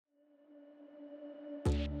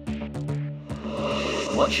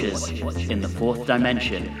Watchers in the Fourth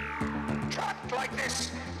Dimension. Trapped like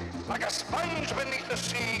this, like a sponge beneath the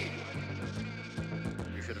sea.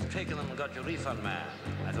 You should have taken them and got your refund, man.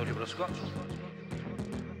 I thought you were a Scotsman.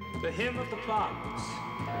 The Hymn of the Plants.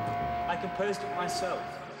 I composed it myself.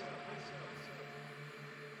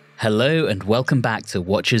 Hello and welcome back to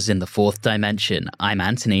Watchers in the Fourth Dimension. I'm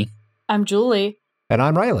Anthony. I'm Julie. And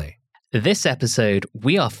I'm Riley. This episode,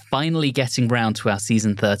 we are finally getting round to our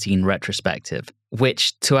Season 13 retrospective,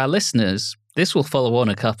 which, to our listeners, this will follow on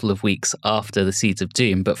a couple of weeks after the Seeds of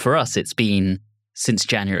Doom, but for us, it's been since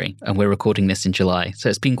January, and we're recording this in July, so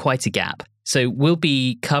it's been quite a gap. So we'll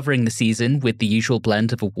be covering the season with the usual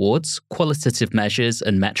blend of awards, qualitative measures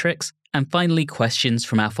and metrics, and finally questions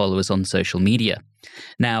from our followers on social media.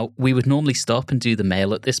 Now, we would normally stop and do the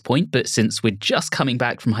mail at this point, but since we're just coming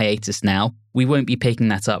back from hiatus now, we won't be picking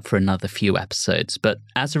that up for another few episodes. But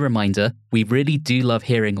as a reminder, we really do love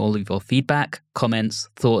hearing all of your feedback, comments,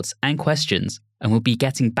 thoughts, and questions, and we'll be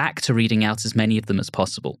getting back to reading out as many of them as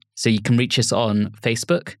possible. So you can reach us on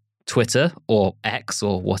Facebook, Twitter, or X,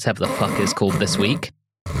 or whatever the fuck is called this week,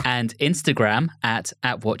 and Instagram at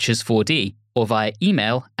Watchers4D, or via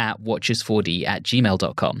email at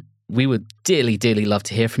watchers4d@gmail.com. We would dearly, dearly love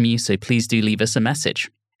to hear from you, so please do leave us a message.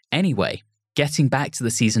 Anyway, getting back to the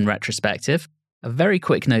season retrospective, a very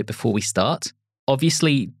quick note before we start.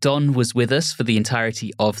 Obviously, Don was with us for the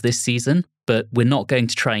entirety of this season, but we're not going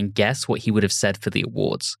to try and guess what he would have said for the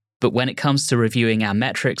awards. But when it comes to reviewing our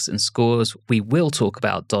metrics and scores, we will talk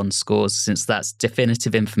about Don's scores since that's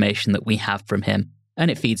definitive information that we have from him, and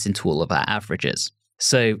it feeds into all of our averages.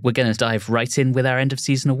 So we're going to dive right in with our end of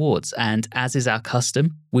season awards. And as is our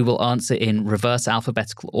custom, we will answer in reverse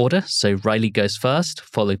alphabetical order. So Riley goes first,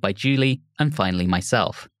 followed by Julie, and finally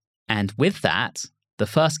myself. And with that, the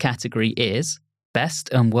first category is best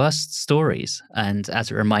and worst stories. And as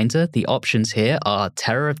a reminder, the options here are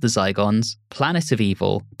Terror of the Zygons, Planet of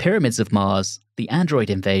Evil, Pyramids of Mars, The Android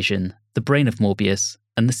Invasion, The Brain of Morbius,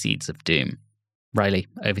 and The Seeds of Doom. Riley,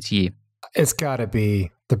 over to you. It's got to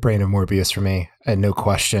be The Brain of Morbius for me, and no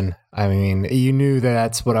question. I mean, you knew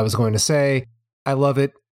that's what I was going to say. I love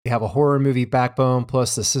it. You have a horror movie backbone,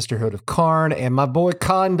 plus the Sisterhood of Karn, and my boy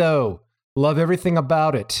Kondo. Love everything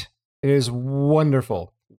about it. It is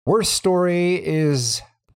wonderful. Worst story is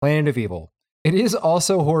Planet of Evil. It is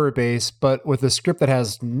also horror-based, but with a script that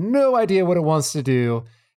has no idea what it wants to do,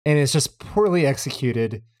 and it's just poorly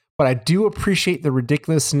executed. But I do appreciate the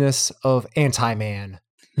ridiculousness of Anti-Man.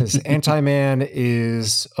 Because Anti-Man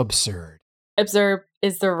is absurd. Absurd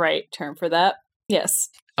is the right term for that. Yes.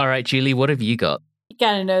 All right, Julie, what have you got? You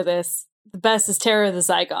gotta know this. The best is Terror of the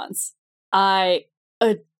Zygons. I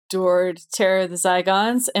adored Terror of the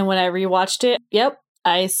Zygons, and when I rewatched it,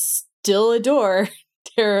 I still adore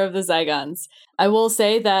Terror of the Zygons. I will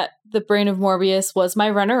say that The Brain of Morbius was my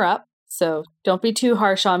runner-up, so don't be too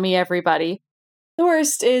harsh on me, everybody. The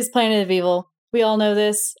worst is Planet of Evil. We all know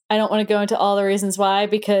this. I don't want to go into all the reasons why,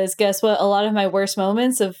 because guess what? A lot of my worst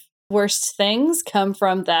moments of worst things come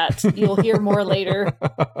from that. You'll hear more later.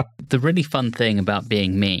 The really fun thing about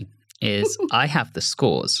being me is I have the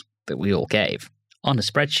scores that we all gave on a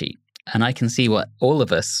spreadsheet, and I can see what all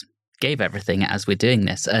of us gave everything as we're doing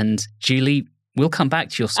this. And Julie, we'll come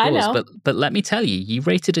back to your scores, but let me tell you, you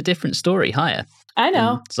rated a different story higher. I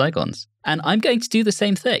know. Zygons. And I'm going to do the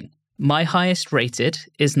same thing. My highest rated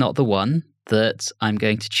is not the one that I'm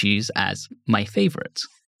going to choose as my favorite.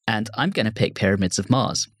 And I'm going to pick Pyramids of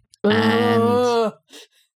Mars. And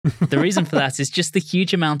the reason for that is just the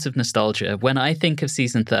huge amount of nostalgia. When I think of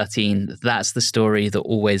season 13, that's the story that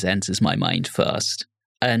always enters my mind first.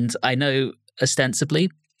 And I know ostensibly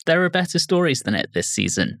there are better stories than it this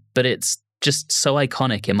season, but it's just so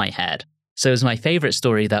iconic in my head. So as my favorite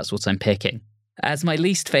story, that's what I'm picking. As my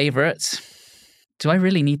least favorite, do I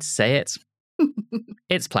really need to say it?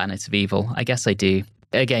 It's Planet of Evil. I guess I do.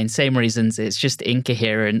 Again, same reasons. It's just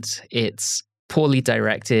incoherent. It's poorly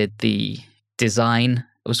directed. The design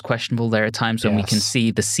was questionable. There are times when we can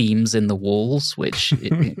see the seams in the walls, which,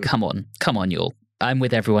 come on, y'all. I'm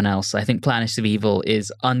with everyone else. I think Planet of Evil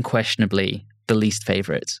is unquestionably the least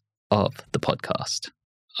favorite of the podcast.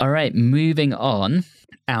 All right, moving on.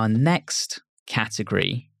 Our next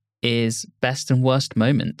category is best and worst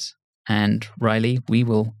moment. And Riley, we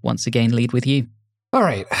will once again lead with you. All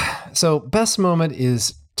right. So best moment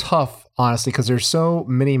is tough, honestly, because there's so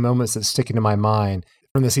many moments that stick into my mind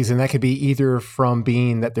from the season. That could be either from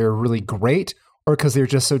being that they're really great or because they're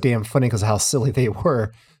just so damn funny because of how silly they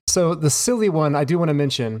were. So the silly one I do want to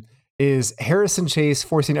mention is Harrison Chase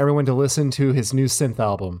forcing everyone to listen to his new synth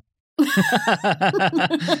album.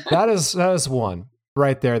 That is one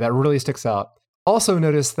right there that really sticks out. Also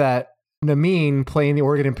notice that Nameen playing the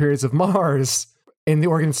organ in Periods of Mars, and the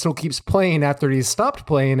organ still keeps playing after he's stopped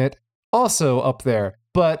playing it, also up there.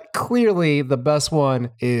 But clearly the best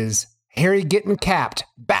one is Harry getting capped.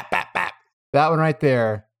 Bap, bap, bap. That one right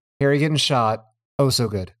there. Harry getting shot. Oh, so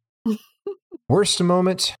good. Worst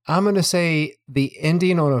moment, I'm going to say the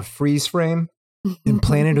ending on a freeze frame in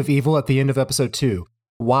Planet of Evil at the end of episode 2.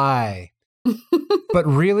 Why? But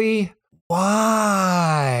really,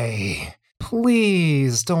 why?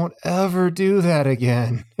 Please don't ever do that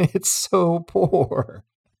again. It's so poor.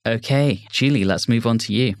 Okay, Julie, let's move on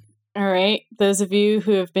to you. All right. Those of you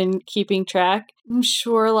who have been keeping track, I'm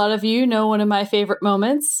sure a lot of you know one of my favorite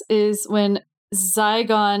moments is when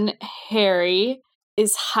Zygon Harry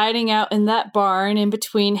is hiding out in that barn in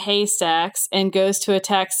between haystacks and goes to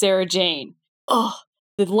attack Sarah Jane. Oh,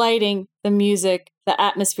 the lighting, the music, the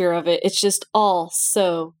atmosphere of it. It's just all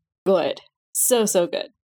so good. So, so good.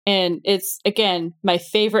 And it's, again, my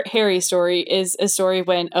favorite Harry story is a story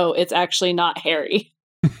when, it's actually not Harry.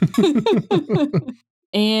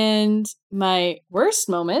 And my worst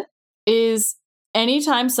moment is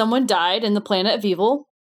anytime someone died in the Planet of Evil.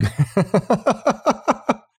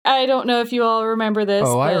 I don't know if you all remember this.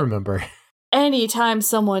 Oh, I remember. Anytime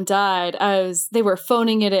someone died, they were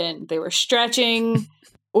phoning it in. They were stretching,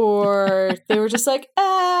 or they were just like,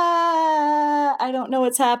 I don't know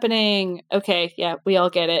what's happening. Okay, yeah, we all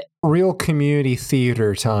get it. Real community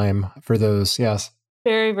theater time for those, yes.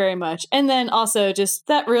 Very, very much. And then also just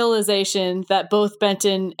that realization that both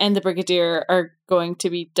Benton and the Brigadier are going to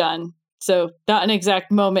be done. So not an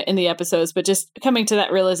exact moment in the episodes, but just coming to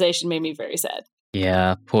that realization made me very sad.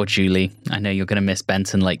 Yeah, poor Julie. I know you're going to miss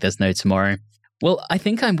Benton like there's no tomorrow. Well, I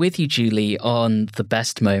think I'm with you, Julie, on the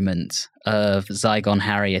best moment of Zygon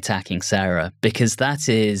Harry attacking Sarah, because that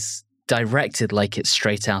is directed like it's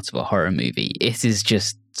straight out of a horror movie. It is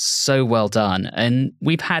just so well done. And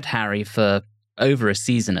we've had Harry for over a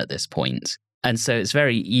season at this point. And so it's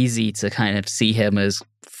very easy to kind of see him as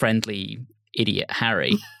friendly idiot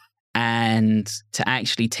Harry. And to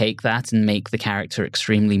actually take that and make the character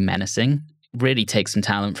extremely menacing really takes some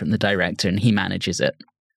talent from the director, and he manages it.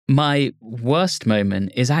 My worst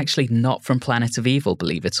moment is actually not from Planet of Evil,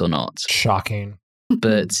 believe it or not. Shocking.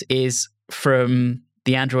 But is from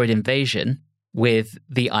the android invasion with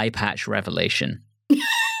the eye patch revelation.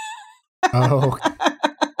 Oh.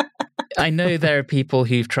 I know there are people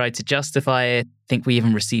who've tried to justify it. I think we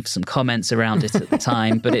even received some comments around it at the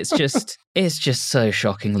time, but it's just so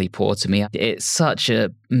shockingly poor to me. It's such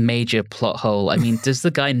a major plot hole. I mean, does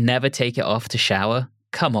the guy never take it off to shower?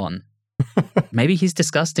 Come on. Maybe he's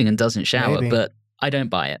disgusting and doesn't shower, but I don't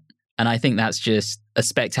buy it. And I think that's just a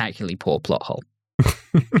spectacularly poor plot hole.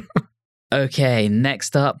 Okay,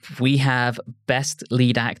 next up, we have Best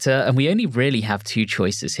Lead Actor, and we only really have two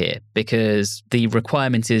choices here because the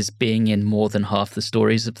requirement is being in more than half the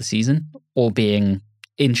stories of the season or being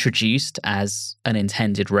introduced as an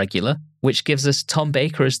intended regular, which gives us Tom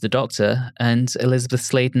Baker as the Doctor and Elizabeth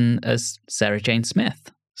Sladen as Sarah Jane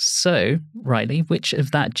Smith. So, Riley, which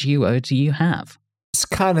of that duo do you have? It's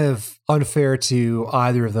kind of unfair to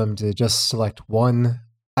either of them to just select one.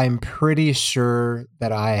 I'm pretty sure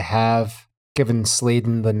that I have given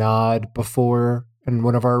Sladen the nod before in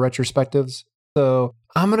one of our retrospectives. So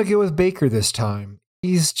I'm going to go with Baker this time.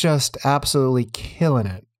 He's just absolutely killing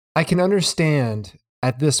it. I can understand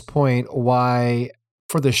at this point why,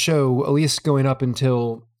 for the show, at least going up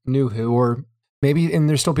until New Who, or maybe, and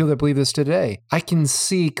there's still people that believe this today, I can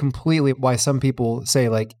see completely why some people say,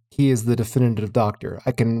 like, he is the definitive Doctor.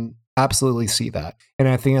 I can absolutely see that. And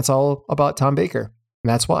I think it's all about Tom Baker. And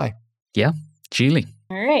that's why. Yeah. Julie.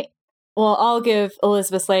 All right. Well, I'll give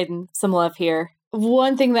Elizabeth Sladen some love here.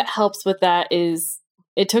 One thing that helps with that is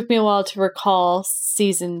it took me a while to recall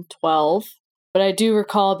season 12, but I do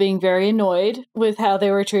recall being very annoyed with how they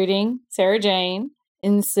were treating Sarah Jane.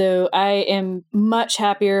 And so I am much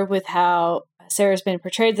happier with how Sarah's been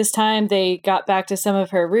portrayed this time. They got back to some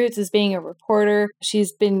of her roots as being a reporter.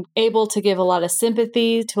 She's been able to give a lot of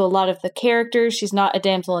sympathy to a lot of the characters. She's not a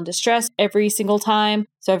damsel in distress every single time.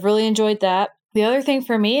 So I've really enjoyed that. The other thing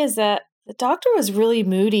for me is that the Doctor was really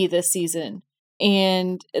moody this season.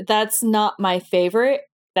 And that's not my favorite.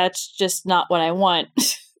 That's just not what I want.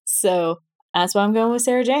 So that's why I'm going with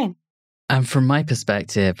Sarah Jane. And from my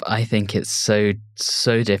perspective, I think it's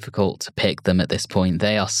so difficult to pick them at this point.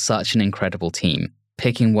 They are such an incredible team.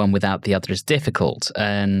 Picking one without the other is difficult.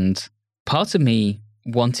 And part of me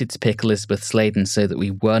wanted to pick Elizabeth Sladen so that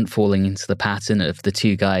we weren't falling into the pattern of the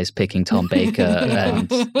two guys picking Tom Baker and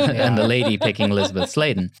the lady picking Elizabeth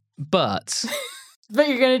Sladen. But but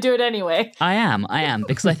you're going to do it anyway. I am,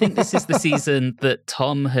 because I think this is the season that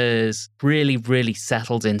Tom has really, really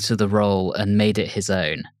settled into the role and made it his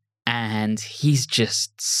own. And he's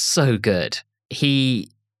just so good. He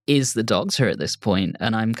is the Doctor at this point,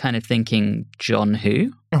 and I'm kind of thinking, John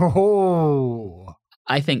who? Oh.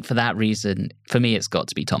 I think for that reason, for me, it's got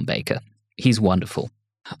to be Tom Baker. He's wonderful.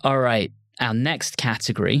 All right, our next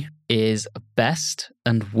category is Best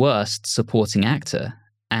and Worst Supporting Actor.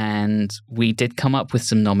 And we did come up with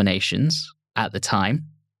some nominations at the time,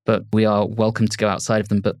 but we are welcome to go outside of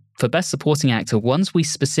them. But for Best Supporting Actor, ones we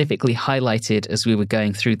specifically highlighted as we were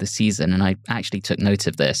going through the season, and I actually took note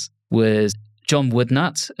of this, was John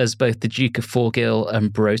Woodnutt as both the Duke of Forgill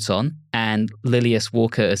and Broton, and Lilias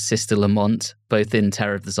Walker as Sister Lamont, both in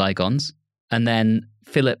Terror of the Zygons. And then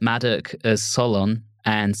Philip Maddock as Solon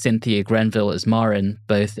and Cynthia Grenville as Marin,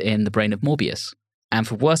 both in The Brain of Morbius. And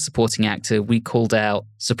for Worst Supporting Actor, we called out,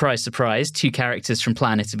 surprise, surprise, 2 characters from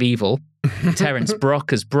Planet of Evil, Terence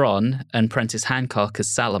Brock as Bronn and Prentice Hancock as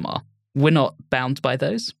Salamar. We're not bound by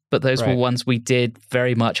those, but those were ones we did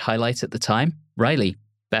very much highlight at the time. Riley,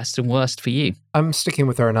 best and worst for you. I'm sticking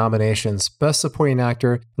with our nominations. Best Supporting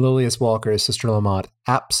Actor, Lilias Walker as Sister Lamont.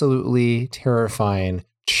 Absolutely terrifying,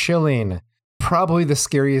 chilling, probably the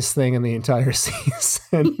scariest thing in the entire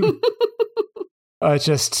season.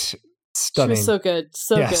 Just stunning. She was so good.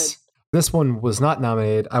 So good. This one was not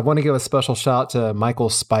nominated. I want to give a special shout to Michael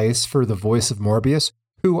Spice for the voice of Morbius,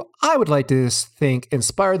 who I would like to think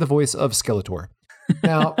inspired the voice of Skeletor.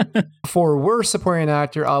 Now, for Worst Supporting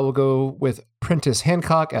Actor, I will go with Prentice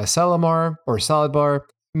Hancock as Salamar or Saladbar.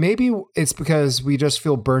 Maybe it's because we just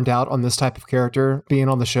feel burned out on this type of character being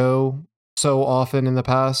on the show so often in the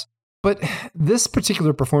past. But this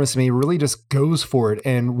particular performance to me really just goes for it.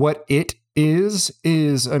 And what it is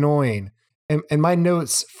annoying. And my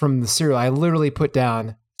notes from the serial, I literally put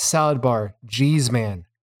down salad bar, geez, man,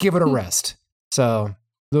 give it a rest. So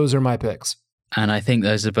those are my picks. And I think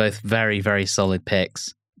those are both very, very solid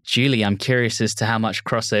picks. Julie, I'm curious as to how much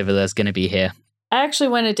crossover there's going to be here. I actually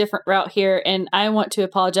went a different route here, and I want to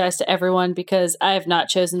apologize to everyone because I have not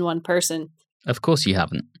chosen one person. Of course you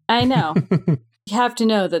haven't. I know. You have to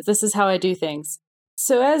know that this is how I do things.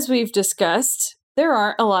 So as we've discussed, there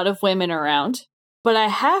aren't a lot of women around, but I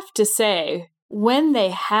have to say, when they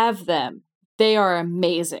have them, they are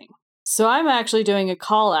amazing. So I'm actually doing a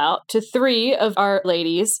call out to 3 of our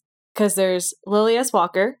ladies, because there's Lily S.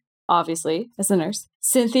 Walker, obviously, as the nurse,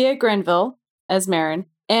 Cynthia Grenville as Marin,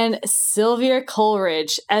 and Sylvia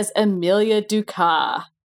Coleridge as Amelia Dukas.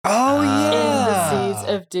 Oh, yeah. In the Seeds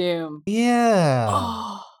of Doom. Yeah.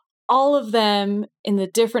 Oh, all of them in the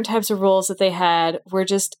different types of roles that they had were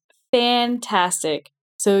just fantastic.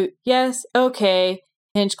 So, yes, okay,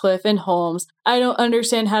 Hinchcliffe and Holmes. I don't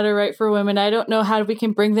understand how to write for women. I don't know how we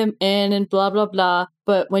can bring them in and blah, blah, blah.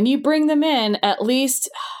 But when you bring them in, at least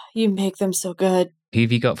you make them so good. Who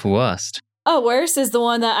have you got for worst? Oh, worst is the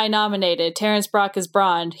one that I nominated, Terrence Brock as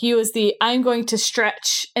Bronn. He was the I'm going to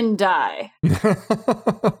stretch and die.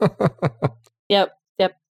 Yep.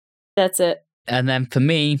 That's it. And then for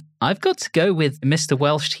me, I've got to go with Mr.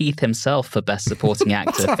 Welsh Heath himself for Best Supporting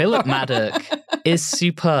Actor. Philip Maddock is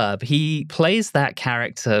superb. He plays that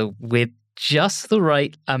character with just the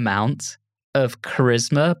right amount of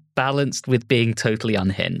charisma balanced with being totally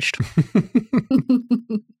unhinged.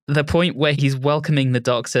 The point where he's welcoming the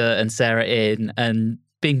Doctor and Sarah in and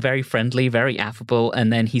being very friendly, very affable,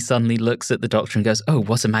 and then he suddenly looks at the Doctor and goes, oh,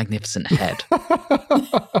 what a magnificent head.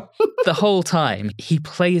 The whole time, he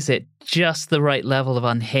plays it just the right level of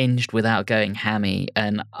unhinged without going hammy,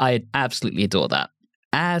 and I absolutely adore that.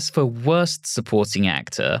 As for Worst Supporting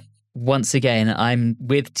Actor, once again, I'm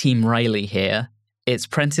with Team Riley here. It's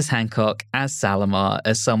Prentice Hancock as Salamar,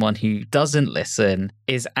 as someone who doesn't listen,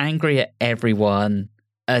 is angry at everyone,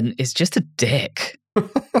 and is just a dick.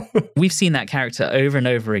 We've seen that character over and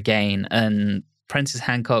over again, and Prentice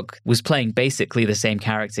Hancock was playing basically the same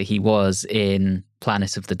character he was in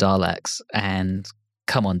Planet of the Daleks. And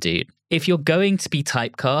come on, dude. If you're going to be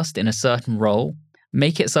typecast in a certain role,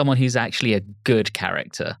 make it someone who's actually a good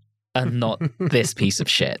character and not this piece of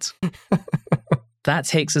shit. That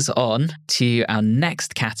takes us on to our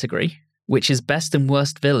next category, which is Best and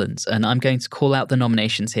Worst Villains. And I'm going to call out the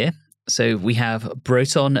nominations here. So we have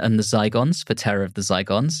Broton and the Zygons for Terror of the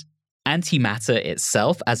Zygons, Antimatter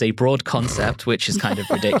itself as a broad concept, which is kind of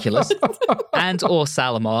ridiculous, and or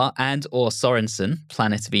Salamar, and or Sorensen,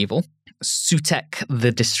 Planet of Evil, Sutek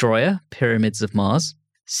the Destroyer, Pyramids of Mars,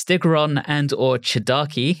 Stigron and or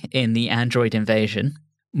Chidaki in The Android Invasion,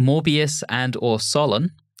 Morbius and or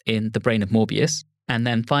Solon in The Brain of Morbius, and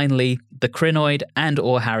then finally the Krynoid and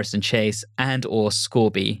or Harrison Chase and or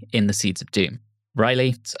Scorby in The Seeds of Doom. Riley,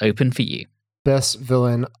 it's open for you. Best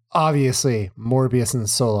villain, obviously, Morbius and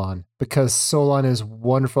Solon, because Solon is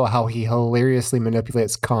wonderful how he hilariously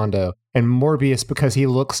manipulates Kondo, and Morbius because he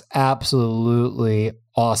looks absolutely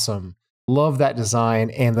awesome. Love that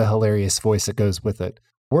design and the hilarious voice that goes with it.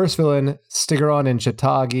 Worst villain, Stigron and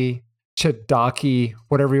Chidaki,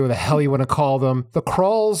 whatever the hell you want to call them. The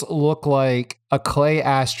crawls look like a clay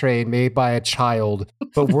ashtray made by a child,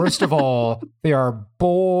 but worst of all, they are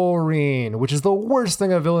boring, which is the worst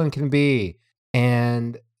thing a villain can be.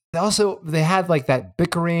 And they had like that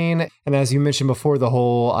bickering, and as you mentioned before, the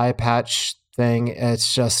whole eye patch thing.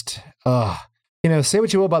 It's just, say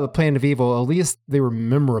what you will about the Planet of Evil, at least they were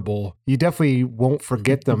memorable. You definitely won't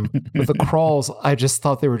forget them. With the crawls, I just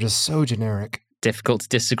thought they were just so generic. Difficult to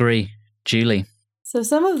disagree. Julie. So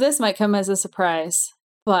some of this might come as a surprise,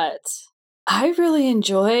 but I really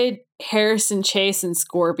enjoyed Harrison, Chase, and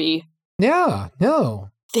Scorby. Yeah,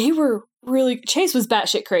 no. They were really... Chase was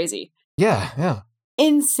batshit crazy. Yeah.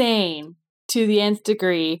 Insane to the nth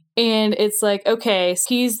degree. And it's like, okay,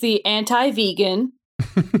 he's the anti-vegan.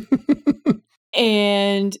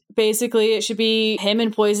 And basically it should be him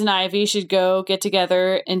and Poison Ivy should go get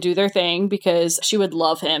together and do their thing because she would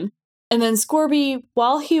love him. And then Scorby,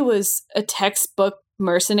 while he was a textbook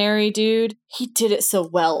mercenary dude, he did it so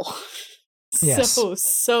well. Yes.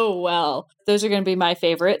 So well. Those are going to be my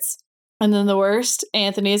favorites. And then the worst,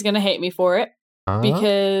 Anthony is going to hate me for it.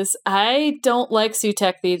 Because I don't like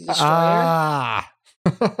Sutek the Destroyer.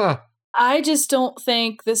 I just don't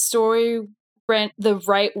think the story went the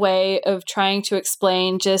right way of trying to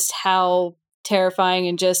explain just how terrifying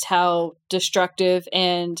and just how destructive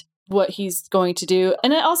and what he's going to do.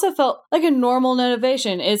 And it also felt like a normal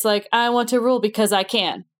motivation. It's like, I want to rule because I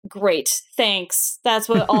can. Great. Thanks. That's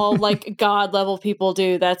what all like God level people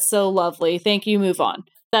do. That's so lovely. Thank you. Move on.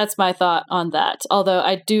 That's my thought on that. Although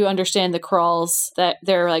I do understand the crawls that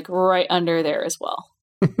they're like right under there as well.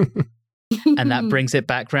 And that brings it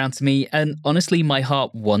back round to me. And honestly, my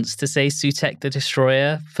heart wants to say Sutek the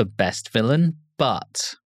Destroyer for best villain,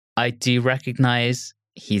 but I do recognize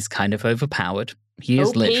he's kind of overpowered. He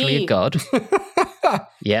is literally a god.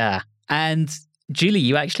 Yeah. And Julie,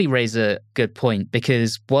 you actually raise a good point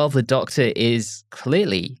because while the Doctor is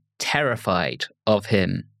clearly terrified of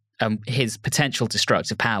him, his potential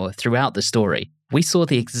destructive power throughout the story, we saw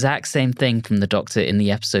the exact same thing from the Doctor in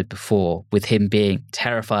the episode before, with him being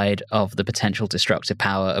terrified of the potential destructive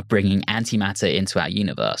power of bringing antimatter into our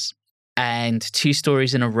universe. And 2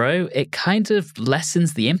 stories in a row, it kind of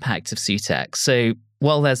lessens the impact of Sutek. So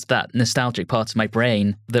while there's that nostalgic part of my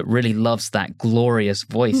brain that really loves that glorious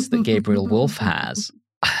voice that Gabriel Wolfe has,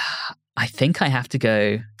 I think I have to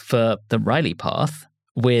go for the Riley path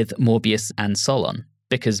with Morbius and Solon,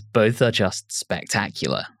 because both are just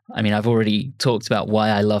spectacular. I mean, I've already talked about why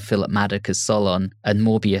I love Philip Maddock as Solon, and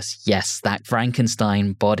Morbius, yes, that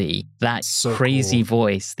Frankenstein body, that so crazy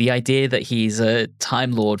voice, the idea that he's a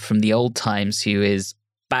Time Lord from the old times who is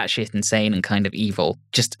batshit insane and kind of evil.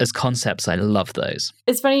 Just as concepts, I love those.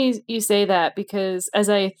 It's funny you say that because as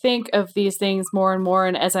I think of these things more and more,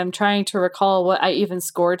 and as I'm trying to recall what I even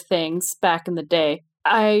scored things back in the day,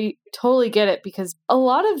 I totally get it because a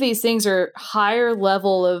lot of these things are higher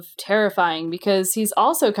level of terrifying because he's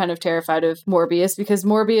also kind of terrified of Morbius because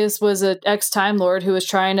Morbius was an ex-Time Lord who was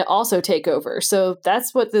trying to also take over. So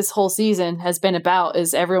that's what this whole season has been about,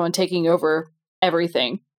 is everyone taking over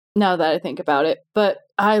everything, now that I think about it. But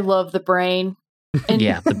I love the brain. And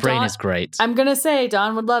yeah, the brain is great. I'm going to say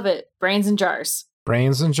Don would love it. Brains in jars.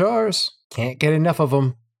 Brains in jars. Can't get enough of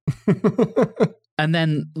them. And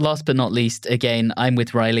then, last but not least, again, I'm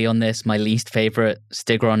with Riley on this. My least favorite,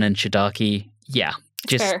 Stigron and Chidaki. Yeah,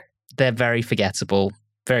 just fair. They're very forgettable,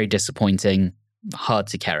 very disappointing, hard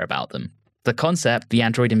to care about them. The concept, the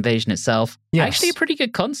android invasion itself, actually a pretty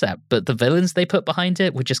good concept, but the villains they put behind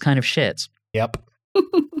it were just kind of shit. Yep.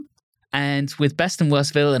 And with best and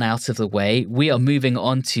worst villain out of the way, we are moving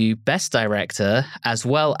on to best director, as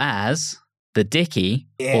well as the Dickie,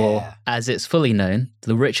 or as it's fully known,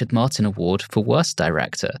 the Richard Martin Award for Worst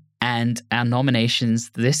Director. And our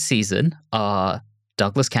nominations this season are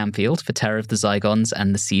Douglas Camfield for Terror of the Zygons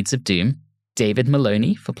and the Seeds of Doom, David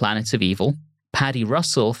Maloney for Planet of Evil, Paddy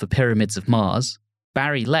Russell for Pyramids of Mars,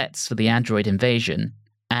 Barry Letts for The Android Invasion,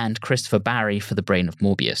 and Christopher Barry for The Brain of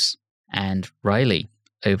Morbius. And Riley,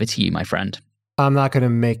 over to you, my friend. I'm not going to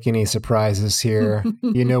make any surprises here.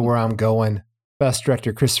 You know where I'm going. Best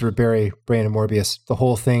director, Christopher Barry, Brain of Morbius. The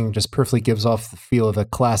whole thing just perfectly gives off the feel of a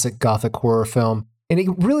classic gothic horror film. And it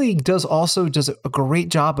really does a great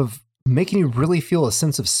job of making you really feel a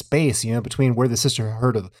sense of space, between where the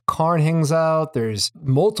Sisterhood of Karn hangs out. There's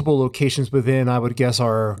multiple locations within, I would guess,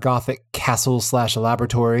 our Gothic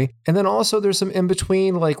castle/laboratory. And then also there's some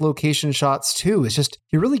in-between location shots too. It's just,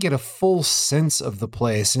 you really get a full sense of the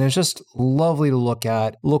place. And it's just lovely to look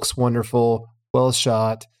at. Looks wonderful, well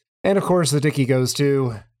shot. And of course, the Dickie goes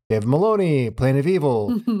to David Maloney, Planet of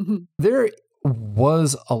Evil. There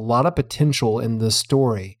was a lot of potential in this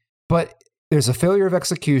story, but there's a failure of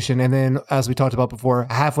execution, and then, as we talked about before,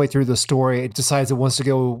 halfway through the story, it decides it wants to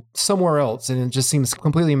go somewhere else, and it just seems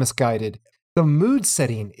completely misguided. The mood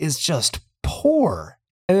setting is just poor.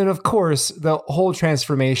 And then, of course, the whole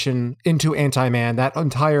transformation into Anti-Man, that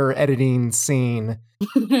entire editing scene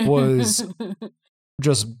was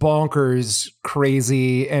just bonkers,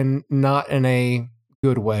 crazy, and not in a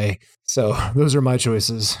good way. So those are my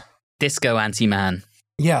choices. Disco Anti-Man.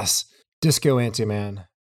 Yes, Disco Anti-Man.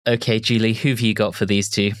 Okay, Julie, who've you got for these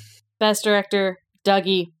two? Best director,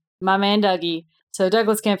 Dougie. My man Dougie. So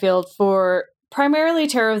Douglas Camfield for primarily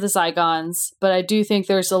Terror of the Zygons, but I do think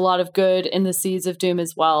there's a lot of good in the Seeds of Doom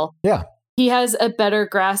as well. Yeah. He has a better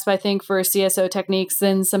grasp, I think, for CSO techniques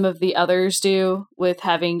than some of the others do, with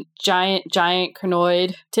having giant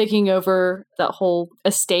Chronoid taking over that whole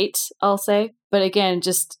estate, I'll say. But again,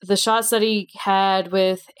 just the shots that he had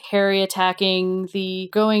with Harry attacking, the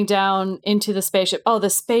going down into the spaceship. Oh, the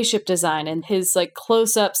spaceship design and his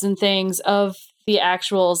close-ups and things of the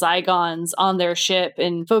actual Zygons on their ship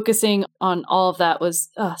and focusing on all of that was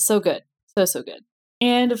so good. So good.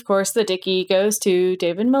 And of course, the Dickie goes to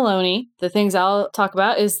David Maloney. The things I'll talk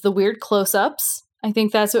about is the weird close-ups. I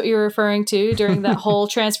think that's what you're referring to during that whole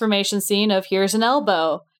transformation scene of here's an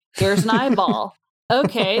elbow, here's an eyeball.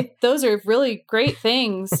 Okay, those are really great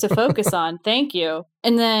things to focus on. Thank you.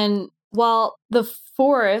 And then while the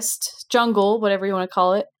forest, jungle, whatever you want to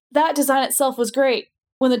call it, that design itself was great.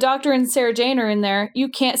 When the Doctor and Sarah Jane are in there, you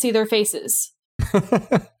can't see their faces.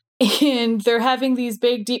 And they're having these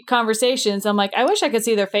big, deep conversations. I'm like, I wish I could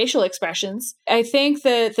see their facial expressions. I think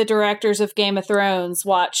that the directors of Game of Thrones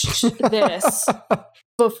watched this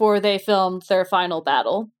before they filmed their final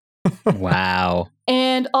battle. Wow.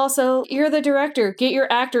 And also, you're the director. Get your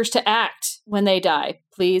actors to act when they die,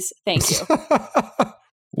 please. Thank you.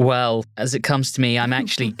 Well, as it comes to me, I'm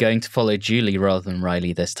actually going to follow Julie rather than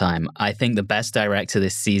Riley this time. I think the best director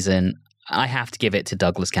this season, I have to give it to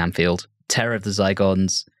Douglas Camfield. Terror of the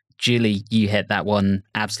Zygons. Julie, you hit that one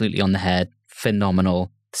absolutely on the head.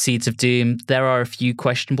 Phenomenal. Seeds of Doom, there are a few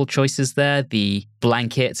questionable choices there. The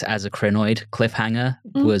blanket as a Chronoid cliffhanger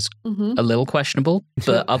was a little questionable,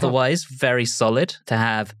 but otherwise very solid. To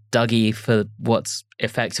have Dougie for what's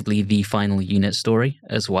effectively the final unit story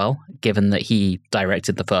as well, given that he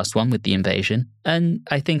directed the first one with the invasion. And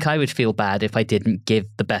I think I would feel bad if I didn't give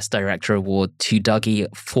the Best Director award to Dougie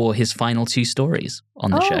for his final two stories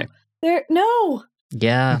on the show. No.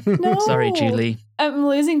 Yeah. No. Sorry, Julie. I'm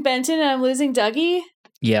losing Benton and I'm losing Dougie.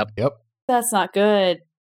 Yep. That's not good,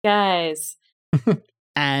 guys.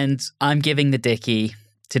 And I'm giving the Dickie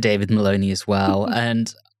to David Maloney as well.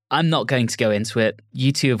 And I'm not going to go into it.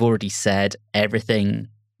 You two have already said everything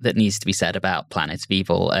that needs to be said about Planet of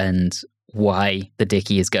Evil and why the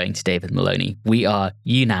Dickie is going to David Maloney. We are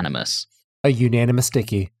unanimous. A unanimous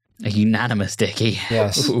Dickie. A unanimous Dickie.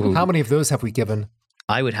 Yes. Ooh. How many of those have we given?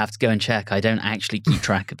 I would have to go and check. I don't actually keep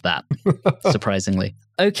track of that, surprisingly.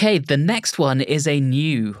 Okay, the next one is a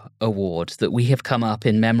new award that we have come up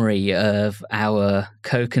in memory of our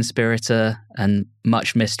co-conspirator and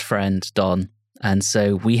much missed friend, Don. And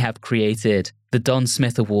so we have created the Don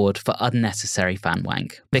Smith Award for unnecessary fan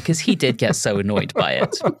wank, because he did get so annoyed by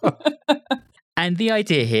it. And the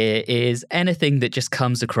idea here is anything that just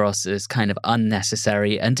comes across as kind of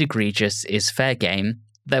unnecessary and egregious is fair game.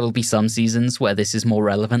 There will be some seasons where this is more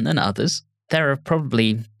relevant than others. There are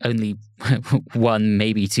probably only one,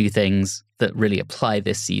 maybe two things that really apply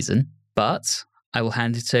this season. But I will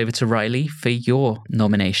hand it over to Riley for your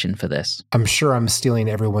nomination for this. I'm sure I'm stealing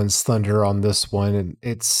everyone's thunder on this one. And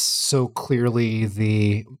it's so clearly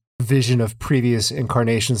the vision of previous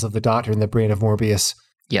incarnations of the Doctor in the brain of Morbius.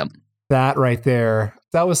 Yep. That right there,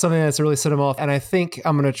 that was something that's really set him off. And I think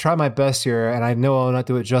I'm going to try my best here, and I know I'll not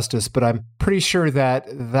do it justice, but I'm pretty sure that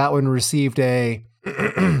one received a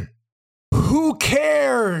who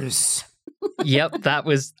cares? Yep, that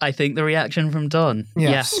was, I think, the reaction from Don.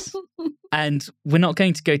 Yes. And we're not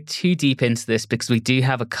going to go too deep into this because we do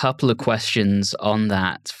have a couple of questions on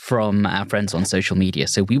that from our friends on social media.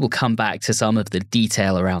 So we will come back to some of the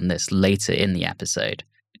detail around this later in the episode.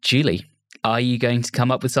 Julie, are you going to come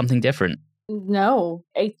up with something different? No,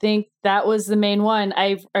 I think that was the main one.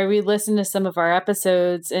 I re-listened to some of our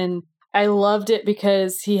episodes and I loved it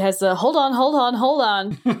because he has the hold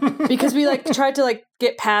on, because we tried to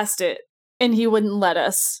get past it and he wouldn't let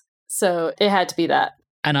us. So it had to be that.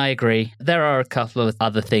 And I agree. There are a couple of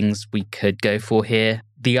other things we could go for here.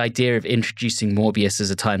 The idea of introducing Morbius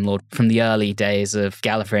as a Time Lord from the early days of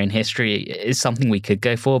Gallifreyan history is something we could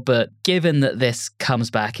go for, but given that this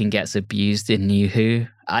comes back and gets abused in New Who,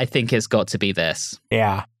 I think it's got to be this.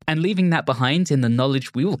 Yeah. And leaving that behind in the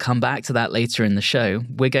knowledge we will come back to that later in the show,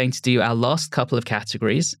 we're going to do our last couple of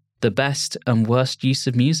categories, the best and worst use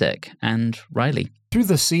of music. And Riley. Through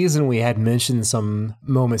the season, we had mentioned some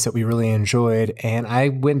moments that we really enjoyed, and I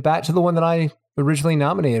went back to the one that I originally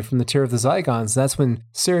nominated from the Terror of the Zygons. That's when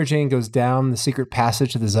Sarah Jane goes down the secret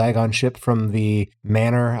passage to the Zygon ship from the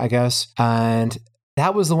manor, I guess. And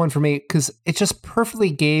that was the one for me because it just perfectly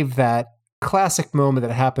gave that classic moment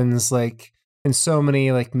that happens in so many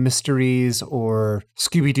mysteries or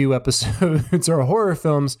Scooby-Doo episodes or horror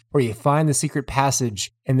films where you find the secret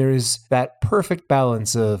passage and there's that perfect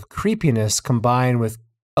balance of creepiness combined with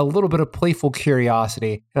a little bit of playful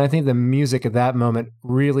curiosity. And I think the music at that moment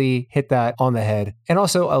really hit that on the head. And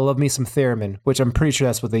also, I love me some theremin, which I'm pretty sure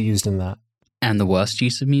that's what they used in that. And the worst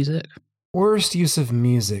use of music? Worst use of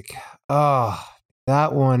music. Oh,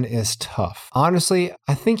 that one is tough. Honestly,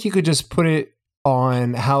 I think you could just put it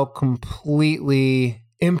on how completely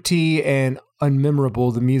empty and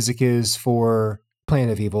unmemorable the music is for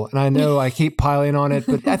Planet of Evil. And I know I keep piling on it,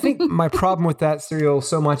 but I think my problem with that serial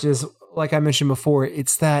so much is, like I mentioned before,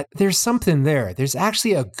 it's that there's something there. There's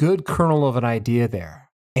actually a good kernel of an idea there,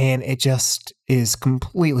 and it just is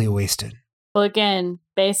completely wasted. Well, again,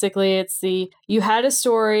 basically you had a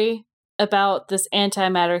story about this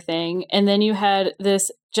antimatter thing, and then you had this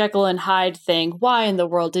Jekyll and Hyde thing. Why in the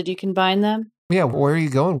world did you combine them? Yeah, where are you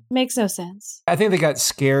going? Makes no sense. I think they got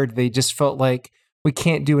scared. They just felt like we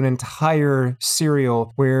can't do an entire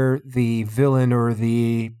serial where the villain or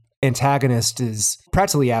the antagonist is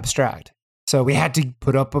practically abstract. So we had to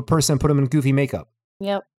put up a person, put them in goofy makeup.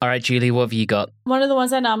 Yep. All right, Julie, what have you got? One of the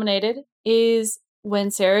ones I nominated is when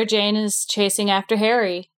Sarah Jane is chasing after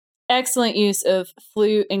Harry. Excellent use of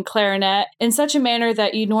flute and clarinet in such a manner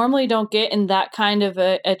that you normally don't get in that kind of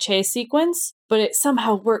a chase sequence, but it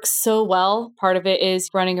somehow works so well. Part of it is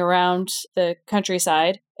running around the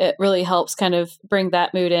countryside. It really helps kind of bring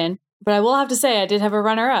that mood in. But I will have to say, I did have a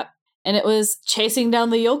runner-up, and it was chasing down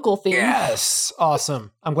the yokel theme. Yes!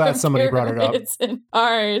 Awesome. I'm glad somebody brought it up. It's in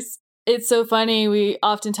ours. It's so funny. We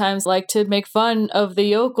oftentimes like to make fun of the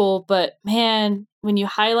yokel, but man, when you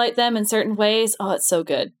highlight them in certain ways, oh, it's so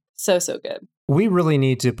good. So good. We really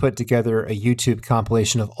need to put together a YouTube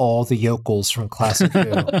compilation of all the yokels from Classic Who.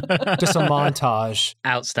 Just a montage.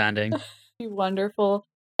 Outstanding. Wonderful.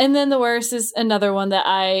 And then the worst is another one that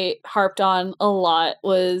I harped on a lot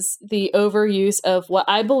was the overuse of what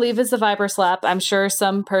I believe is the vibra slap. I'm sure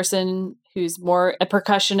some person who's more a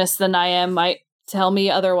percussionist than I am might tell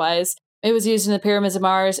me otherwise. It was used in the Pyramids of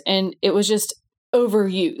Mars, and it was just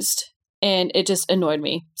overused, and it just annoyed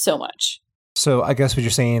me so much. So I guess what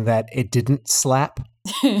you're saying that it didn't slap?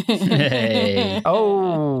 Hey.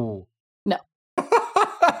 Oh. No.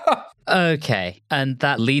 Okay, and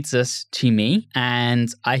that leads us to me,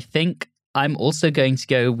 and I think I'm also going to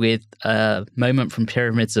go with a moment from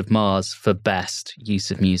Pyramids of Mars for best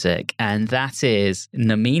use of music, and that is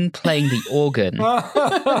Namin playing the organ,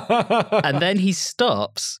 and then he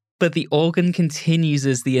stops, but the organ continues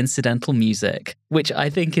as the incidental music, which I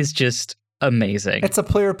think is just amazing. It's a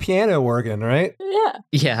player piano organ, right? Yeah.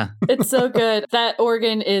 Yeah. It's so good. That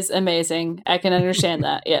organ is amazing. I can understand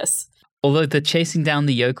that, yes. Although the chasing down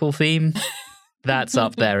the yokel theme, that's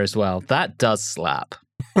up there as well. That does slap.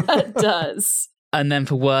 It does. And then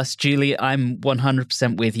for worst, Julie, I'm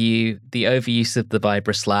 100% with you. The overuse of the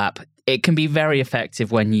vibra slap, it can be very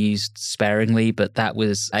effective when used sparingly, but that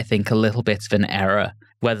was, I think, a little bit of an error.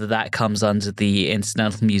 Whether that comes under the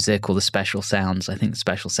incidental music or the special sounds. I think the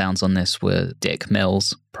special sounds on this were Dick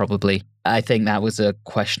Mills, probably. I think that was a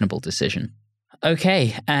questionable decision.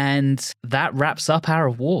 Okay, and that wraps up our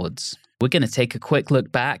awards. We're going to take a quick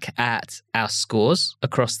look back at our scores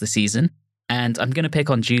across the season. And I'm going to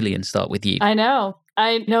pick on Julie and start with you. I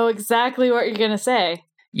know exactly what you're going to say.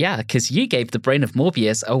 Yeah, because you gave The Brain of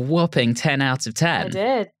Morbius a whopping 10 out of 10. I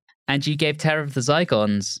did. And you gave Terror of the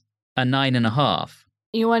Zygons a 9.5.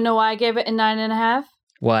 You want to know why I gave it a 9.5?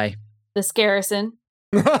 Why? The Scarrison.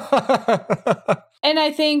 And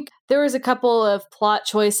I think there was a couple of plot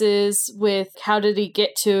choices with how did he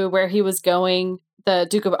get to where he was going, the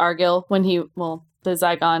Duke of Argyll, the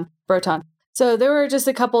Zygon, Broton. So there were just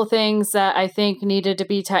a couple of things that I think needed to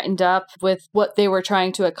be tightened up with what they were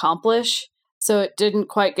trying to accomplish. so it didn't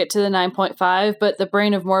quite get to the 9.5, but The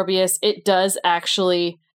Brain of Morbius, it does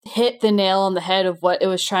actually hit the nail on the head of what it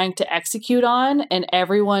was trying to execute on, and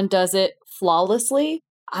everyone does it flawlessly.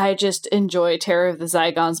 I just enjoy Terror of the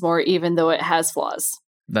Zygons more, even though it has flaws.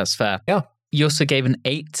 That's fair. Yeah. You also gave an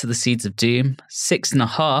 8 to the Seeds of Doom,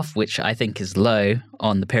 6.5, which I think is low,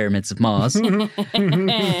 on the Pyramids of Mars,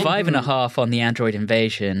 5.5 on the Android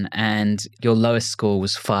Invasion, and your lowest score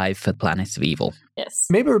was 5 for Planet of Evil. Yes.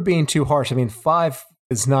 Maybe we're being too harsh. I mean, 5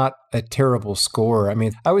 is not a terrible score. I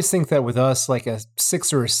mean, I always think that with us, like a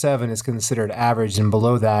 6 or a 7 is considered average, and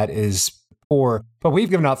below that is poor. But we've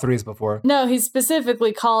given out 3s before. No, he's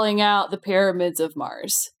specifically calling out the Pyramids of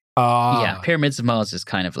Mars. Yeah, Pyramids of Mars is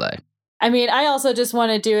kind of low. I mean, I also just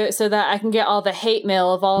want to do it so that I can get all the hate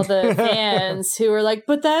mail of all the fans who are like,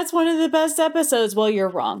 but that's one of the best episodes. Well, you're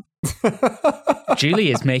wrong.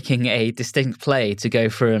 Julie is making a distinct play to go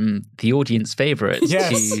from the audience favorite to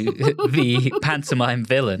the pantomime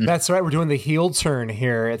villain. That's right. We're doing the heel turn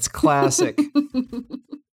here. It's classic.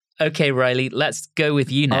 Okay, Riley, let's go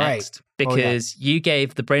with you next. Right. Because you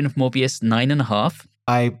gave The Brain of Morbius 9.5.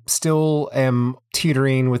 I still am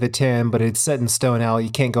teetering with a 10, but it's set in stone now. You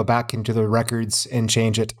can't go back into the records and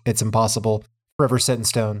change it. It's impossible. Forever set in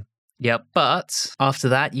stone. Yep. But after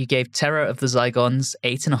that, you gave Terror of the Zygons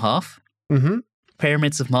 8.5. Mm-hmm.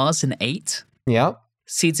 Pyramids of Mars an 8. Yep.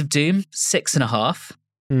 Seeds of Doom 6.5.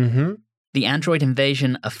 Mm-hmm. The Android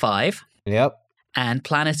Invasion a 5. Yep. And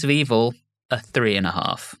Planet of Evil a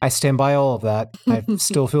 3.5. I stand by all of that. I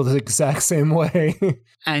still feel the exact same way.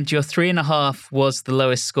 And your 3.5 was the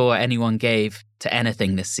lowest score anyone gave to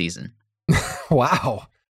anything this season. Wow.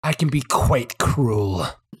 I can be quite cruel.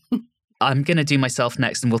 I'm going to do myself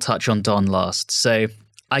next and we'll touch on Don last. So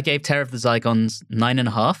I gave Terror of the Zygons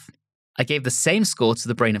 9.5. I gave the same score to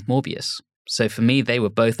The Brain of Morbius. So for me, they were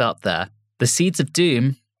both up there. The Seeds of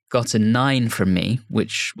Doom got a 9 from me,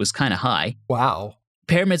 which was kind of high. Wow.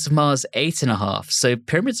 Pyramids of Mars 8.5. So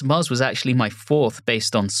Pyramids of Mars was actually my 4th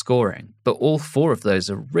based on scoring, but all 4 of those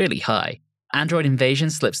are really high. Android Invasion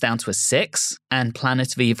slips down to a 6, and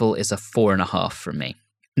Planet of Evil is a 4.5 from me.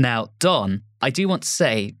 Now, Don, I do want to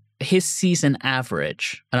say his season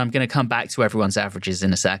average, and I'm going to come back to everyone's averages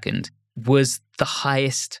in a second, was the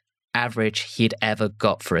highest average he'd ever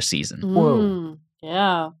got for a season. Whoa.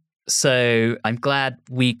 Yeah. So I'm glad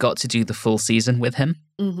we got to do the full season with him.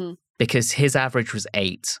 Mm-hmm. Because his average was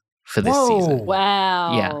 8 for this Whoa. season.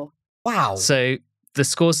 Wow. Yeah. Wow. So the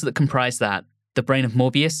scores that comprise that, The Brain of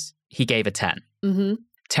Morbius, he gave a 10. Mm-hmm.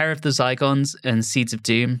 Terror of the Zygons and Seeds of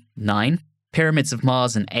Doom, 9. Pyramids of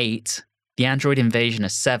Mars, an 8. The Android Invasion, a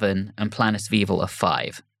 7. And Planet of Evil, a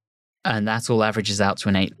 5. And that all averages out to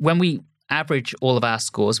an 8. When we average all of our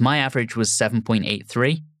scores, my average was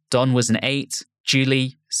 7.83. Don was an 8.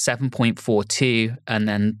 Julie, 7.42. And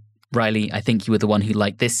then Riley, I think you were the one who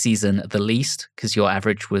liked this season the least because your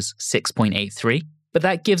average was 6.83. But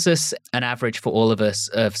that gives us an average for all of us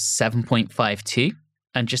of 7.52.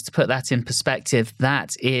 And just to put that in perspective,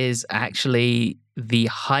 that is actually the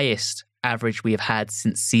highest average we have had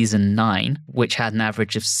since season 9, which had an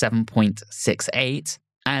average of 7.68,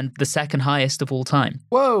 and the second highest of all time.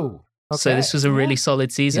 Whoa. Okay. So this was a really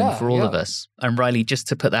solid season for all of yeah. us. And Riley, just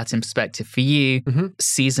to put that in perspective for you,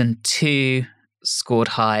 season 2 scored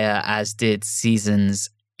higher, as did seasons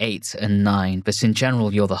 8 and 9. But in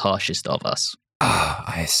general, you're the harshest of us.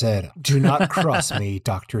 I said, do not cross me,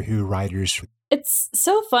 Doctor Who writers. It's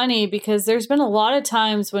so funny because there's been a lot of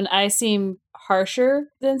times when I seem harsher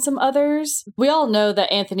than some others. We all know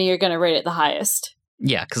that Anthony, you're going to rate it the highest.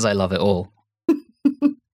 Yeah, because I love it all.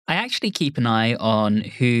 I actually keep an eye on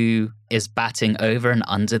who is batting over and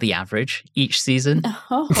under the average each season.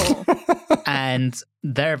 Oh. And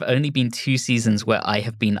there have only been 2 seasons where I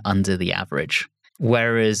have been under the average.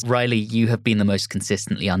 Whereas, Riley, you have been the most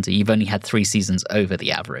consistently under. You've only had 3 seasons over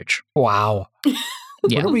the average. Wow.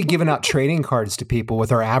 Yeah. What are we giving out trading cards to people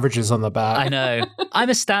with our averages on the back? I know. I'm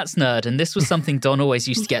a stats nerd, and this was something Don always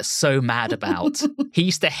used to get so mad about. He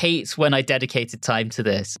used to hate when I dedicated time to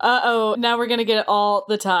this. Uh-oh, now we're going to get it all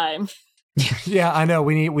the time. Yeah, I know.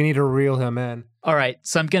 We need to reel him in. All right,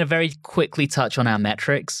 so I'm going to very quickly touch on our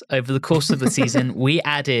metrics. Over the course of the season, we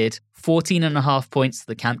added 14.5 points to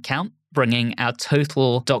the camp count, bringing our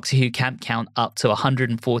total Doctor Who camp count up to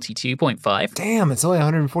 142.5. Damn, it's only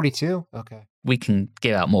 142? Okay. We can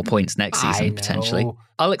give out more points next season, potentially.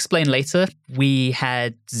 I'll explain later. We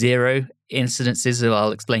had 0 incidences, so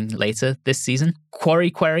I'll explain later this season.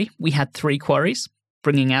 Quarry query, we had 3 quarries,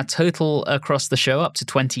 bringing our total across the show up to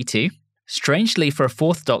 22. Strangely, for a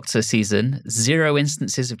 4th Doctor season, 0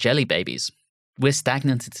 instances of jelly babies. We're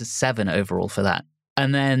stagnant to 7 overall for that.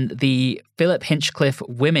 And then the Philip Hinchcliffe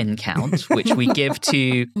women count, which we give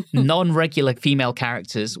to non-regular female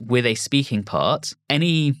characters with a speaking part.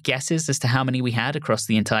 Any guesses as to how many we had across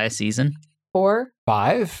the entire season? 4?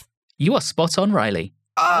 5? You are spot on, Riley.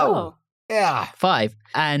 Oh, yeah. 5.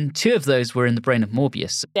 And 2 of those were in the brain of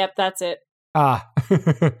Morbius. Yep, that's it.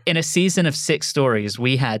 In a season of 6 stories,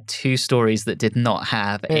 we had 2 stories that did not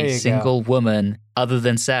have There a you single woman other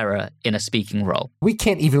than Sarah in a speaking role. We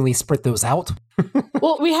can't evenly spread those out.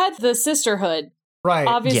 Well, we had the sisterhood. Right.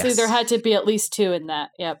 Obviously, Yes. there had to be at least 2 in that.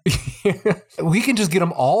 Yep. We can just get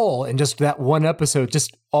them all in just that one episode,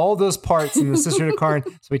 just all those parts in the Sisterhood of Karn,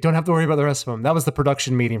 so we don't have to worry about the rest of them. That was the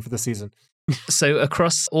production meeting for the season. So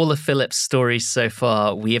across all of Philip's stories so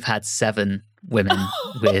far, we have had 7 women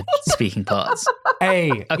with speaking parts.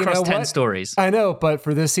 Hey, Across you know 10 what? stories. I know, but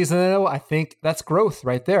for this season, I think that's growth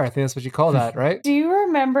right there. I think that's what you call that, right? Do you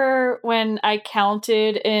remember when I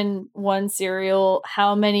counted in one serial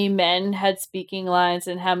how many men had speaking lines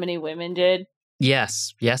and how many women did?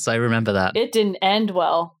 Yes, I remember that. It didn't end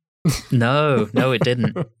well. No, it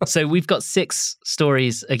didn't. So we've got 6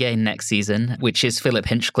 stories again next season, which is Philip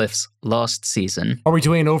Hinchcliffe's last season. Are we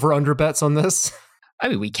doing over-under bets on this? I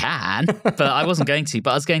mean, we can, but I wasn't going to.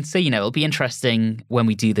 But I was going to say, it'll be interesting when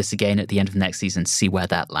we do this again at the end of next season to see where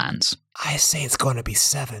that lands. I say it's going to be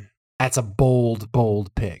 7. That's a bold,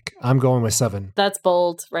 bold pick. I'm going with 7. That's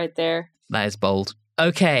bold right there. That is bold.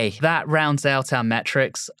 Okay, that rounds out our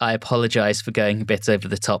metrics. I apologize for going a bit over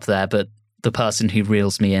the top there, but the person who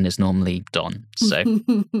reels me in is normally Don. So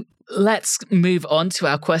let's move on to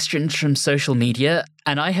our questions from social media.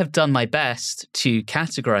 And I have done my best to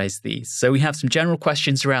categorize these. So we have some general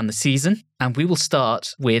questions around the season. And we will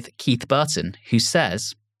start with Keith Burton, who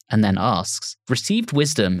says, and then asks, received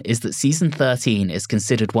wisdom is that season 13 is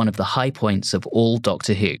considered one of the high points of all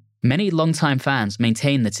Doctor Who. Many longtime fans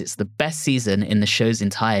maintain that it's the best season in the show's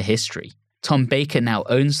entire history. Tom Baker now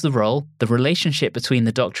owns the role, the relationship between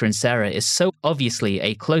the Doctor and Sarah is so obviously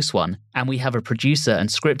a close one, and we have a producer and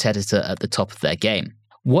script editor at the top of their game.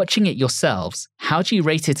 Watching it yourselves, how do you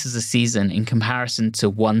rate it as a season in comparison to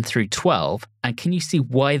 1 through 12, and can you see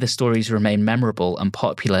why the stories remain memorable and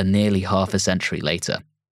popular nearly half a century later?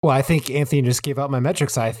 Well, I think Anthony just gave out my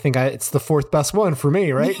metrics. I think it's the 4th best one for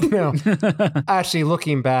me, right? No. Actually,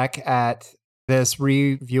 looking back at this,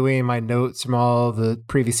 reviewing my notes from all the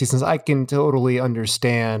previous seasons, I can totally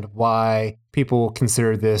understand why people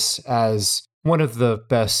consider this as one of the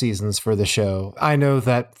best seasons for the show. I know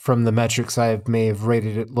that from the metrics, I may have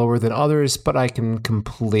rated it lower than others, but I can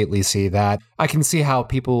completely see that. I can see how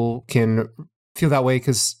people can feel that way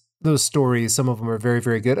because those stories, some of them are very,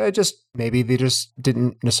 very good. Maybe they just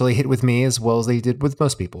didn't necessarily hit with me as well as they did with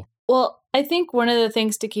most people. Well, I think one of the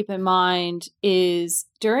things to keep in mind is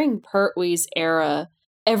during Pertwee's era,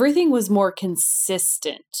 everything was more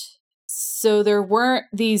consistent. So there weren't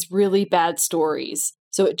these really bad stories.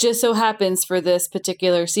 So it just so happens for this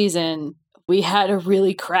particular season, we had a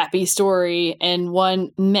really crappy story and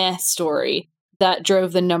one meh story that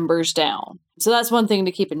drove the numbers down. So that's one thing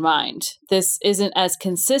to keep in mind. This isn't as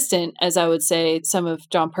consistent as I would say some of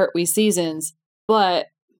John Pertwee's seasons, but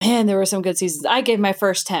man, there were some good seasons. I gave my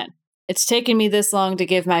first 10. It's taken me this long to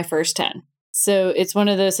give my first 10. So it's one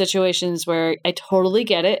of those situations where I totally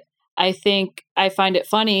get it. I think I find it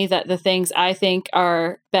funny that the things I think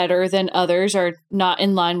are better than others are not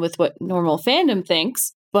in line with what normal fandom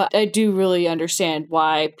thinks. But I do really understand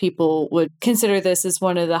why people would consider this as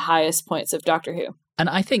one of the highest points of Doctor Who. And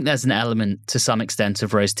I think there's an element to some extent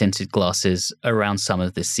of rose-tinted glasses around some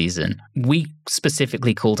of this season. We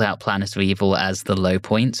specifically called out Planet of Evil as the low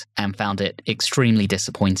point and found it extremely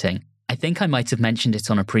disappointing. I think I might have mentioned it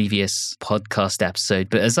on a previous podcast episode,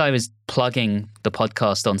 but as I was plugging the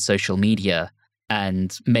podcast on social media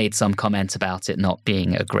and made some comment about it not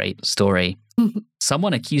being a great story,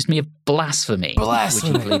 someone accused me of blasphemy.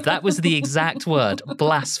 Blasphemy. Would you believe? That was the exact word,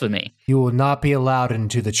 blasphemy. You will not be allowed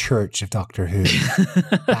into the church of Doctor Who.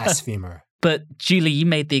 Blasphemer. But Julie, you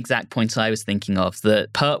made the exact point I was thinking of,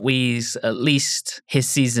 that Pertwee's, at least his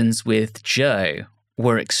seasons with Joe,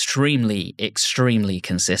 were extremely, extremely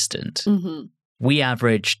consistent. Mm-hmm. We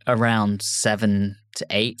averaged around 7 to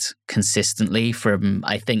 8 consistently from,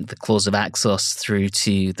 I think, the Claws of Axos through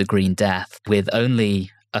to the Green Death, with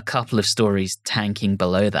only a couple of stories tanking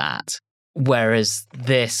below that. Whereas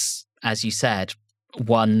this, as you said,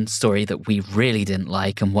 one story that we really didn't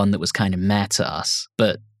like and one that was kind of meh to us,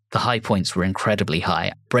 but the high points were incredibly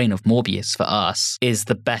high. Brain of Morbius, for us, is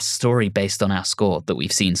the best story based on our score that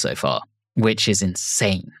we've seen so far, which is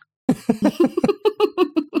insane.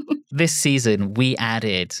 This season, we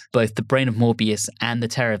added both the Brain of Morbius and the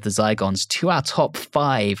Terror of the Zygons to our top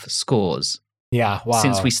 5 scores. Yeah, wow.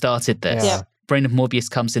 Since we started this. Yeah. Brain of Morbius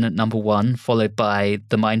comes in at number 1, followed by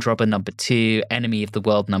The Mind Robber number 2, Enemy of the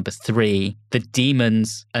World number 3, The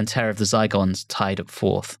Demons and Terror of the Zygons tied at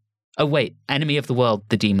 4th. Oh wait, Enemy of the World,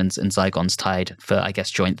 The Demons and Zygons tied for, I guess,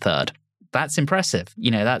 joint 3rd. That's impressive.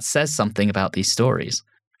 That says something about these stories.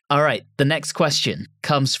 All right, the next question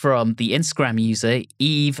comes from the Instagram user,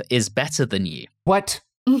 Eve is better than you. What?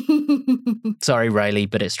 Sorry, Riley,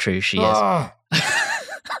 but it's true, she is.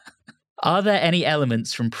 Are there any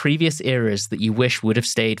elements from previous eras that you wish would have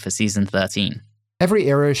stayed for season 13? Every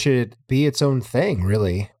era should be its own thing,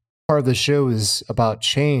 really. Part of the show is about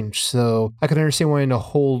change, so I can understand wanting to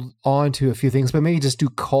hold on to a few things, but maybe just do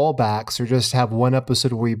callbacks or just have one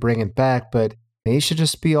episode where you bring it back, but maybe it should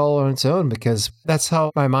just be all on its own, because that's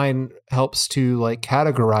how my mind helps to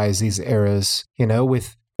categorize these eras.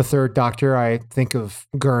 With the Third Doctor, I think of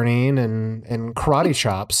gurning and karate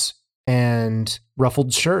chops and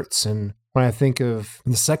ruffled shirts. And when I think of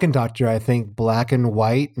the Second Doctor, I think black and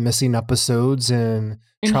white, missing episodes, and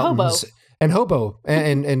hobo. And hobo,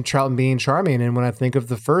 and Troughton being charming. And when I think of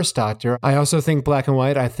the First Doctor, I also think black and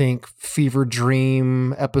white. I think fever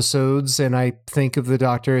dream episodes, and I think of the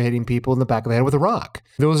Doctor hitting people in the back of the head with a rock.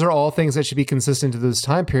 Those are all things that should be consistent to those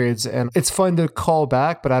time periods. And it's fun to call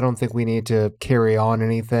back, but I don't think we need to carry on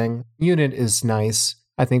anything. Unit is nice.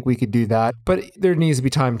 I think we could do that, but there needs to be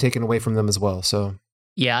time taken away from them as well. So.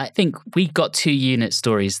 Yeah, I think we got 2 unit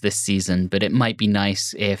stories this season, but it might be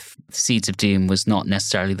nice if Seeds of Doom was not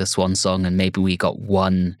necessarily the swan song and maybe we got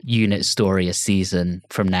 1 unit story a season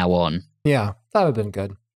from now on. Yeah, that would have been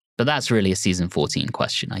good. But that's really a season 14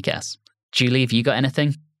 question, I guess. Julie, have you got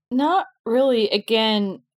anything? Not really.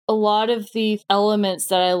 Again, a lot of the elements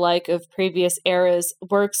that I like of previous eras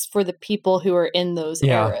works for the people who are in those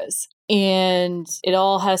eras. And it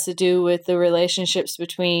all has to do with the relationships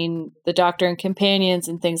between the Doctor and companions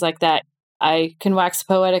and things like that. I can wax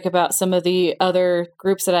poetic about some of the other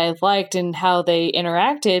groups that I liked and how they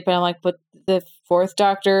interacted, but I'm like, but the Fourth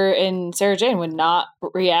Doctor and Sarah Jane would not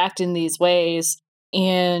react in these ways.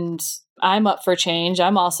 And I'm up for change.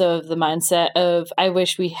 I'm also of the mindset of I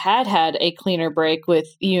wish we had a cleaner break with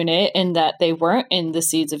Unit and that they weren't in the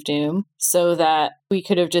Seeds of Doom so that we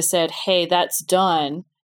could have just said, hey, that's done.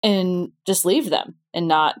 And just leave them and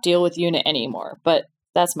not deal with Unit anymore. But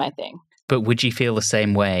that's my thing. But would you feel the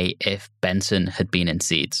same way if Benson had been in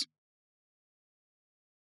Seeds?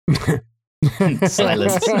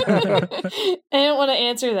 Silence. I don't want to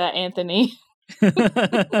answer that, Anthony.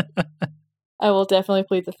 I will definitely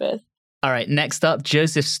plead the fifth. All right, next up,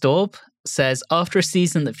 Joseph Staub says, after a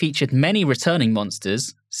season that featured many returning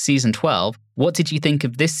monsters, season 12, what did you think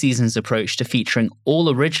of this season's approach to featuring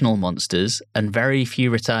all original monsters and very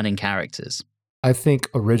few returning characters? I think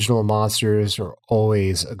original monsters are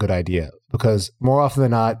always a good idea because more often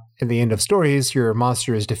than not, in the end of stories, your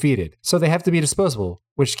monster is defeated. So they have to be disposable,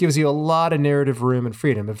 which gives you a lot of narrative room and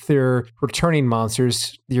freedom. If they're returning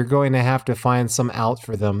monsters, you're going to have to find some out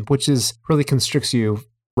for them, which is really constricts you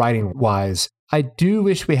writing-wise. I do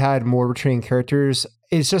wish we had more returning characters.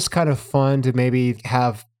 It's just kind of fun to maybe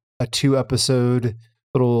have a 2-episode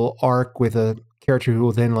little arc with a character who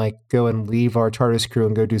will then go and leave our TARDIS crew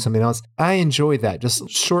and go do something else. I enjoy that. Just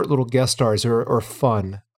short little guest stars are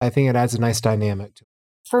fun. I think it adds a nice dynamic to it.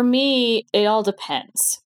 For me, it all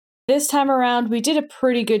depends. This time around, we did a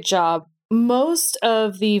pretty good job. Most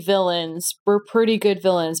of the villains were pretty good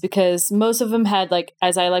villains because most of them had,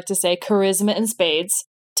 as I like to say, charisma in spades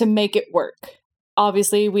to make it work.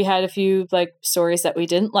 Obviously, we had a few stories that we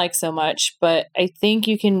didn't like so much, but I think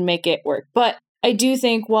you can make it work. But I do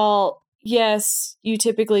think, yes, you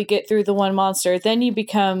typically get through the one monster, then you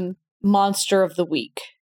become monster of the week.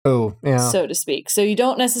 Oh, yeah. So to speak. So you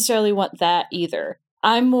don't necessarily want that either.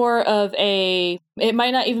 I'm more of it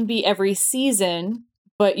might not even be every season,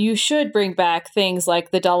 but you should bring back things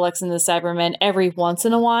like the Daleks and the Cybermen every once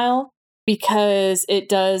in a while, because it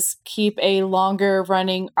does keep a longer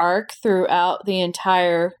running arc throughout the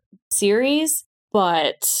entire series,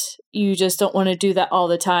 but you just don't want to do that all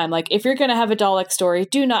the time. If you're going to have a Dalek story,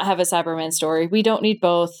 do not have a Cyberman story. We don't need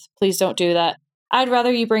both. Please don't do that. I'd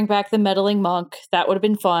rather you bring back the meddling monk. That would have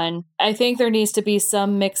been fun. I think there needs to be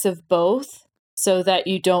some mix of both so that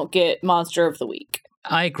you don't get Monster of the Week.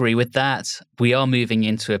 I agree with that. We are moving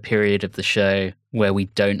into a period of the show where we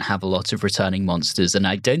don't have a lot of returning monsters, and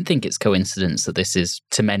I don't think it's coincidence that this is,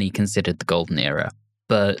 to many, considered the golden era.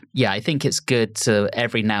 But yeah, I think it's good to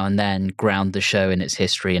every now and then ground the show in its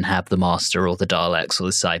history and have the Master or the Daleks or the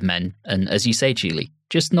Cybermen. And as you say, Julie,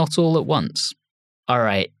 just not all at once. All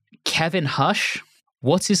right, Kevin Hush,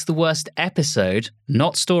 what is the worst episode,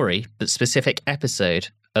 not story, but specific episode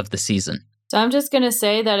of the season? So I'm just going to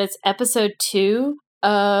say that it's episode 2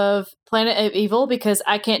 of Planet of Evil because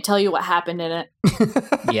I can't tell you what happened in it.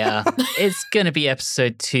 Yeah, it's going to be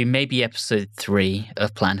episode 2, maybe episode 3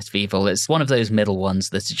 of Planet of Evil. It's one of those middle ones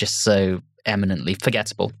that are just so eminently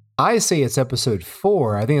forgettable. I say it's episode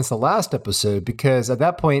 4. I think it's the last episode because at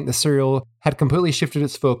that point, the serial had completely shifted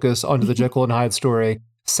its focus onto the Jekyll and Hyde story.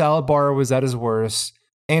 Salad Bar was at his worst.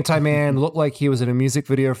 Anti-Man looked like he was in a music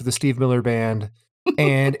video for the Steve Miller Band.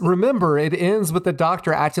 And remember, it ends with the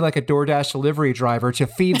Doctor acting like a DoorDash delivery driver to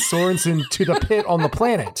feed Sorensen to the pit on the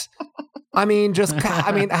planet. I mean,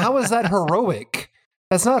 how is that heroic?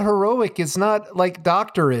 That's not heroic. It's not like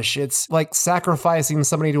doctorish. It's like sacrificing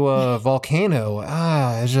somebody to a volcano.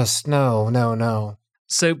 It's just no.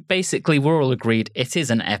 So basically, we're all agreed it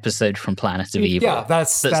is an episode from Planet of Evil. Yeah,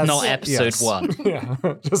 that's not episode 1. Yeah,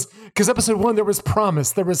 just because episode 1 there was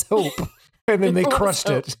promise, there was hope, and then they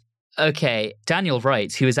crushed it. Okay, Daniel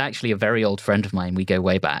Wright, who is actually a very old friend of mine, we go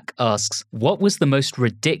way back, asks, what was the most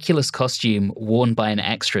ridiculous costume worn by an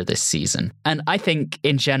extra this season? And I think,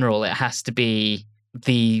 in general, it has to be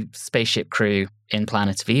the spaceship crew in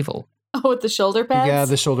Planet of Evil. Oh, with the shoulder pads? Yeah,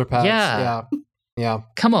 the shoulder pads. Yeah.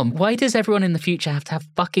 Come on, why does everyone in the future have to have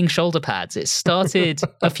fucking shoulder pads? It started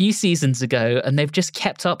a few seasons ago, and they've just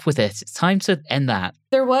kept up with it. It's time to end that.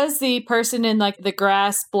 There was the person in like the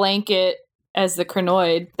grass blanket as the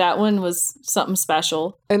Chronoid. That one was something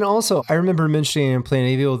special. And also, I remember mentioning in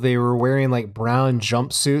Planet of Evil, they were wearing like brown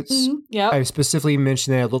jumpsuits. Mm-hmm. Yeah. I specifically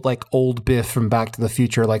mentioned that it looked like old Biff from Back to the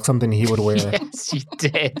Future, like something he would wear. Yes, you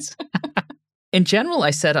did. In general,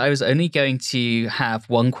 I said I was only going to have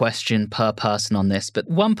one question per person on this, but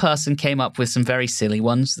one person came up with some very silly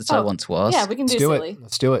ones that I want to ask. Yeah, we can do silly.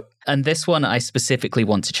 Let's do it. And this one I specifically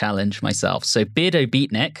want to challenge myself. So Beardo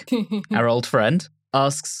Beatnik, our old friend,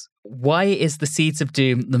 asks, why is The Seeds of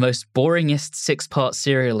Doom the most boringest 6-part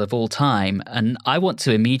serial of all time? And I want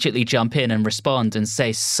to immediately jump in and respond and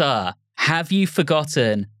say, sir, have you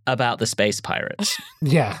forgotten about the space pirates?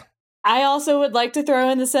 Yeah. I also would like to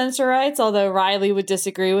throw in the Sensorites, although Riley would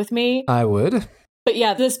disagree with me. I would. But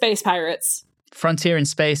yeah, the space pirates. Frontier in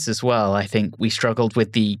Space as well. I think we struggled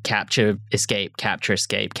with the capture, escape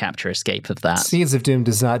of that. Seeds of Doom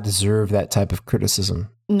does not deserve that type of criticism.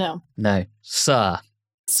 No. Sir.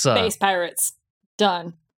 Space pirates.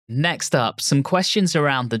 Done. Next up, some questions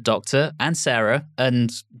around the Doctor and Sarah, and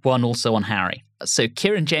one also on Harry. So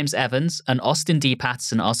Kieran James Evans and Austin D.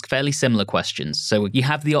 Patterson ask fairly similar questions. So you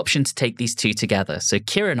have the option to take these two together. So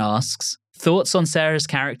Kieran asks, thoughts on Sarah's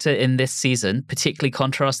character in this season, particularly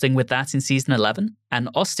contrasting with that in season 11? And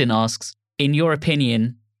Austin asks, in your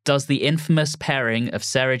opinion, does the infamous pairing of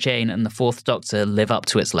Sarah Jane and the Fourth Doctor live up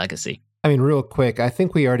to its legacy? I mean, real quick, I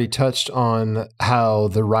think we already touched on how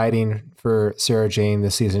the writing for Sarah Jane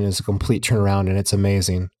this season is a complete turnaround, and it's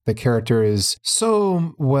amazing. The character is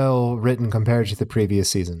so well written compared to the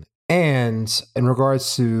previous season. And in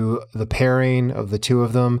regards to the pairing of the two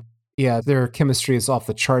of them, yeah, their chemistry is off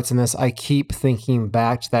the charts in this. I keep thinking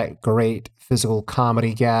back to that great physical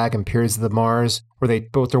comedy gag in Periods of the Mars, where they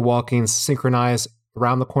both are walking synchronized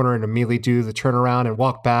around the corner and immediately do the turnaround and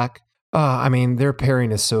walk back. I mean, their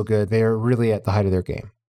pairing is so good. They are really at the height of their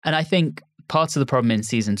game. And I think part of the problem in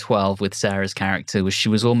season 12 with Sarah's character was she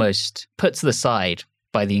was almost put to the side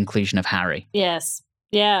by the inclusion of Harry. Yes.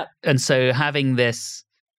 Yeah. And so having this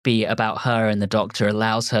be about her and the Doctor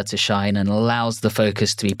allows her to shine and allows the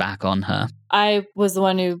focus to be back on her. I was the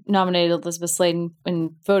one who nominated Elizabeth Sladen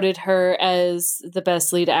and voted her as the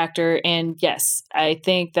best lead actor. And yes, I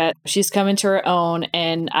think that she's come into her own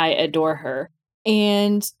and I adore her.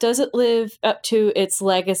 And does it live up to its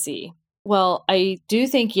legacy? Well, I do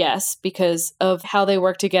think yes, because of how they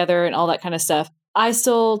work together and all that kind of stuff. I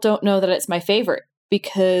still don't know that it's my favorite,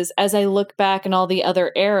 because as I look back in all the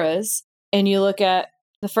other eras, and you look at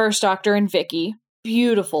the First Doctor and Vicky,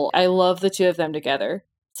 beautiful. I love the two of them together.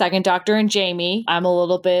 Second Doctor and Jamie, I'm a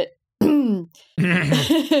little bit...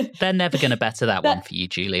 They're never going to better that one for you,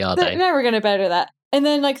 Julie, are they? They're never going to better that. And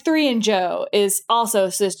then 3 and Joe is also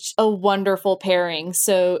such a wonderful pairing.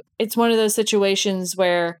 So it's one of those situations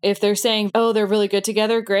where if they're saying, oh, they're really good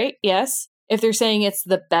together, great, yes. If they're saying it's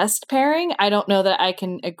the best pairing, I don't know that I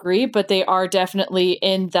can agree, but they are definitely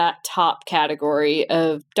in that top category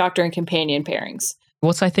of Doctor and companion pairings.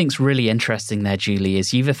 What I think's really interesting there, Julie,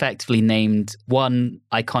 is you've effectively named one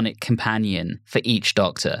iconic companion for each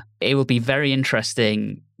Doctor. It will be very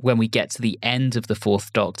interesting when we get to the end of the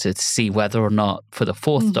Fourth Doctor to see whether or not for the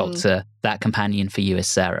Fourth Doctor, that companion for you is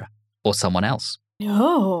Sarah or someone else.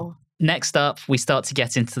 No. Next up, we start to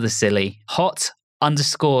get into the silly.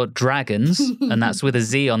 Hot_dragons, and that's with a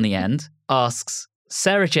Z on the end, asks,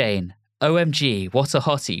 Sarah Jane, OMG, what a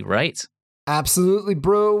hottie, right? Absolutely,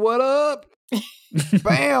 bro. What up?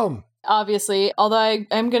 Bam. Obviously, although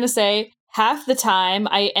I'm going to say half the time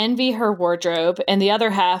I envy her wardrobe, and the other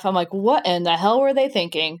half I'm like, what in the hell were they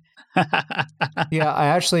thinking? Yeah, I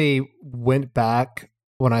actually went back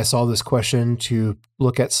when I saw this question to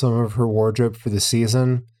look at some of her wardrobe for the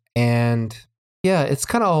season. And yeah, it's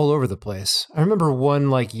kind of all over the place. I remember one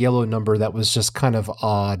like yellow number that was just kind of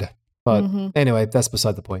odd. But anyway, that's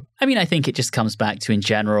beside the point. I mean, I think it just comes back to, in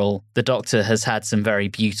general, the Doctor has had some very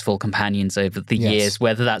beautiful companions over the years,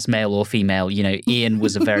 whether that's male or female. You know, Ian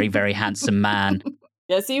was a very, very handsome man.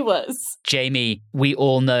 Yes, he was. Jamie, we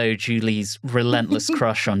all know Julie's relentless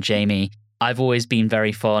crush on Jamie. I've always been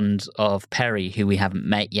very fond of Perry, who we haven't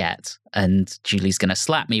met yet. And Julie's going to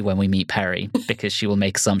slap me when we meet Perry because she will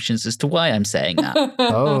make assumptions as to why I'm saying that.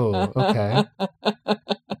 Oh, okay.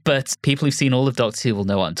 But people who've seen all of Doctor Who will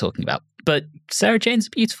know what I'm talking about. But Sarah Jane's a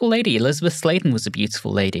beautiful lady. Elizabeth Sladen was a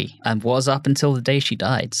beautiful lady and was up until the day she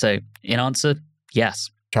died. So in answer, yes.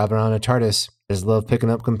 Traveling on a TARDIS. Just love picking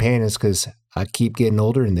up companions because I keep getting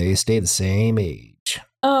older and they stay the same age.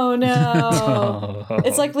 Oh, no.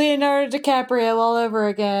 It's like Leonardo DiCaprio all over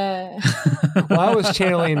again. Well, I was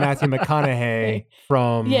channeling Matthew McConaughey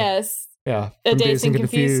from... Yes. Yeah. A From Dazed and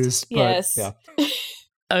Confused. but, Yes. Yeah.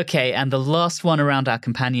 Okay, and the last one around our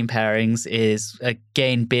companion pairings is,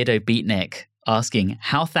 again, Beardo Beatnik asking,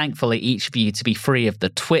 how thankful are each of you to be free of the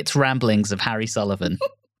twit ramblings of Harry Sullivan?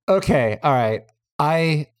 Okay, all right.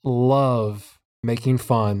 I love making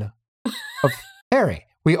fun of Harry.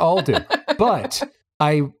 We all do. But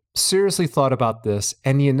I seriously thought about this,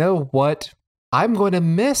 and you know what? I'm going to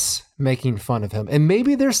miss making fun of him. And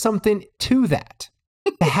maybe there's something to that.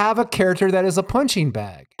 To have a character that is a punching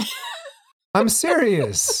bag. I'm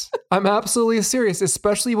serious. I'm absolutely serious,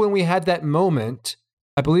 especially when we had that moment,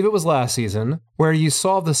 I believe it was last season, where you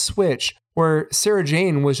saw the switch where Sarah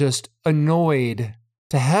Jane was just annoyed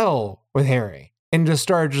to hell with Harry and just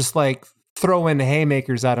started just like throwing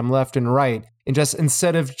haymakers at him left and right. And just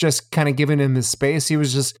instead of just kind of giving him his space, he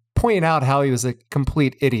was just pointing out how he was a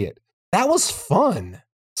complete idiot. That was fun.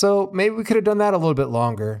 So maybe we could have done that a little bit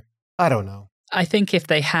longer. I don't know. I think if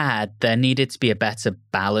they had, there needed to be a better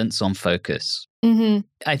balance on focus. Mm-hmm.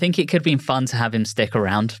 I think it could have been fun to have him stick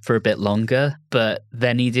around for a bit longer, but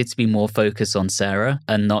there needed to be more focus on Sarah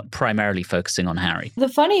and not primarily focusing on Harry. The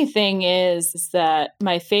funny thing is that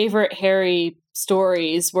my favorite Harry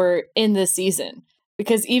stories were in this season.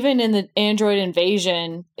 Because even in the Android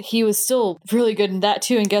Invasion, he was still really good in that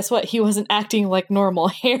too. And guess what? He wasn't acting like normal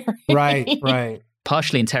Harry. Right.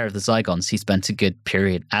 Partially in Terror of the Zygons, he spent a good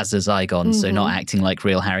period as a Zygon, so not acting like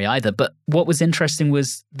real Harry either. But what was interesting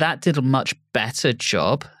was that did a much better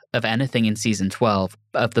job of anything in season 12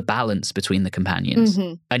 of the balance between the companions.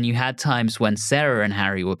 And you had times when Sarah and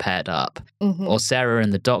Harry were paired up, or Sarah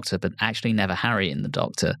and the Doctor, but actually never Harry and the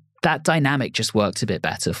Doctor. That dynamic just worked a bit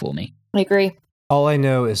better for me. I agree. All I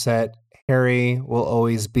know is that Harry will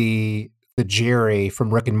always be the Jerry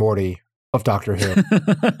from Rick and Morty of Doctor Who.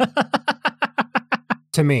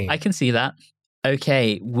 To me. I can see that.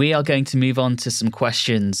 Okay, we are going to move on to some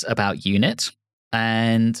questions about Unit.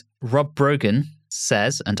 And Rob Brogan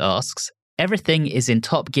says and asks, everything is in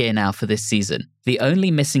top gear now for this season. The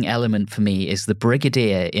only missing element for me is the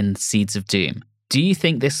Brigadier in Seeds of Doom. Do you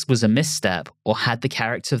think this was a misstep, or had the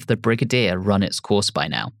character of the Brigadier run its course by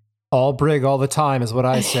now? All Brig all the time is what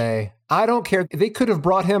I say. I don't care. They could have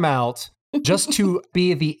brought him out just to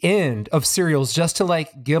be the end of serials, just to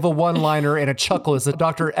like give a one-liner and a chuckle as the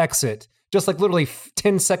Doctor exit, just like literally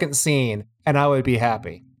 10-second scene, and I would be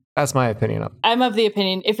happy. That's my opinion of it. I'm of the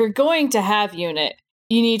opinion, if you're going to have Unit,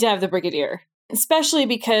 you need to have the Brigadier. Especially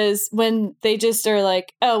because when they just are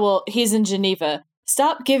like, oh, well, he's in Geneva.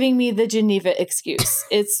 Stop giving me the Geneva excuse.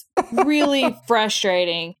 It's really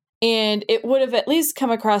frustrating. And it would have at least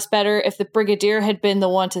come across better if the Brigadier had been the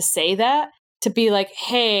one to say that. To be like,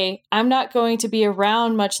 hey, I'm not going to be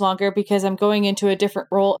around much longer because I'm going into a different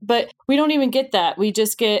role. But we don't even get that. We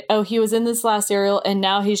just get, oh, he was in this last serial and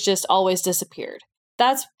now he's just always disappeared.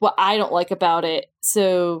 That's what I don't like about it.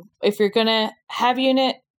 So if you're going to have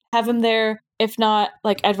Unit, have him there. If not,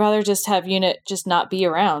 like, I'd rather just have Unit just not be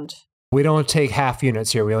around. We don't take half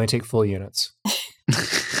units here. We only take full units.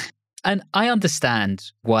 And I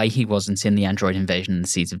understand why he wasn't in the Android Invasion and the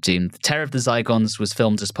Seeds of Doom. The Terror of the Zygons was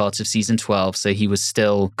filmed as part of season 12, so he was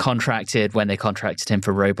still contracted when they contracted him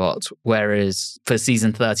for Robot. Whereas for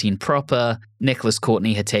season 13 proper, Nicholas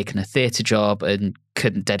Courtney had taken a theatre job and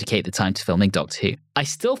couldn't dedicate the time to filming Doctor Who. I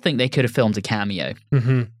still think they could have filmed a cameo.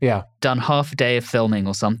 Yeah. Done half a day of filming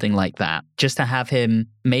or something like that, just to have him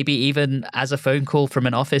maybe even as a phone call from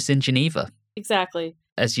an office in Geneva. Exactly.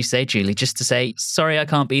 As you say, Julie, just to say, sorry, I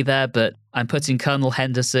can't be there, but I'm putting Colonel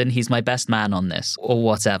Henderson, he's my best man on this, or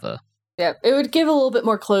whatever. Yeah, it would give a little bit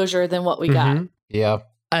more closure than what we got. Yeah.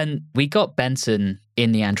 And we got Benton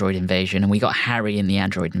in the Android Invasion, and we got Harry in the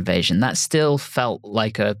Android Invasion. That still felt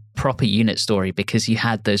like a proper unit story because you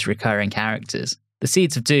had those recurring characters. The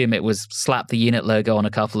Seeds of Doom, it was slap the unit logo on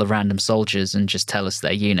a couple of random soldiers and just tell us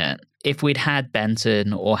their unit. If we'd had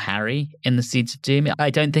Benton or Harry in the Seeds of Doom, I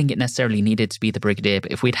don't think it necessarily needed to be the Brigadier,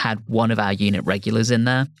 but if we'd had one of our unit regulars in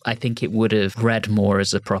there, I think it would have read more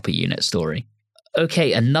as a proper unit story.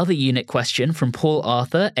 Okay, another unit question from Paul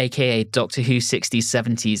Arthur, aka Doctor Who 60s,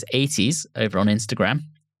 70s, 80s, over on Instagram.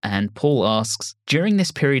 And Paul asks, during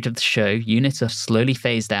this period of the show, units are slowly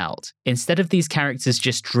phased out. Instead of these characters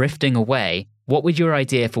just drifting away, what would your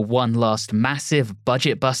idea for one last massive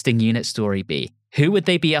budget-busting unit story be? Who would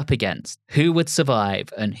they be up against? Who would survive?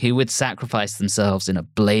 And who would sacrifice themselves in a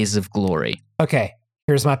blaze of glory? Okay,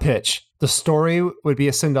 here's my pitch. The story would be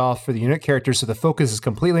a send-off for the unit characters, so the focus is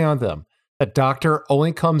completely on them. The Doctor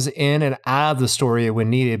only comes in and out of the story when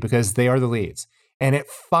needed because they are the leads. And it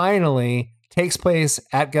finally takes place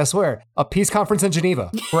at, guess where? A peace conference in Geneva.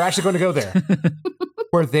 We're actually going to go there.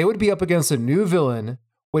 Where they would be up against a new villain,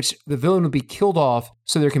 which the villain would be killed off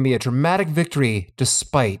so there can be a dramatic victory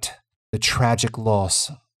despite the tragic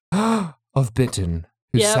loss of Benton,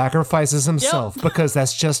 who sacrifices himself because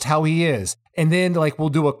that's just how he is. And then, we'll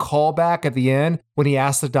do a callback at the end when he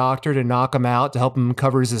asks the Doctor to knock him out to help him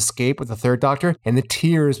cover his escape with the third Doctor, and the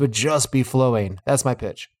tears would just be flowing. That's my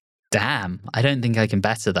pitch. Damn, I don't think I can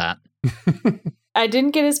better that. I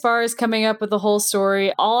didn't get as far as coming up with the whole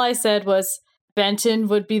story. All I said was Benton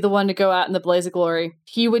would be the one to go out in the blaze of glory.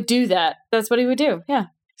 He would do that. That's what he would do. Yeah.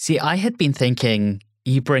 See, I had been thinking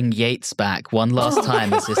you bring Yates back one last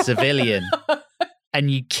time as a civilian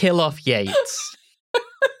and you kill off Yates.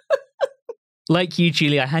 Like you,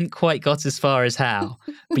 Julie, I hadn't quite got as far as how,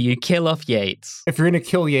 but you kill off Yates. If you're going to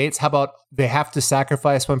kill Yates, how about they have to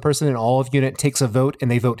sacrifice one person and all of unit takes a vote and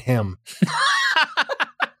they vote him?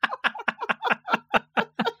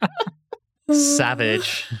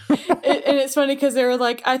 Savage. And it's funny because they were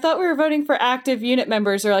like, I thought we were voting for active unit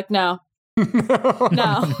members. They're like, no.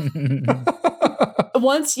 No.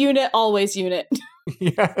 Once unit, always unit.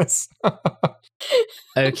 Yes.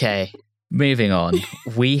 Okay, moving on.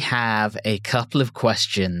 We have a couple of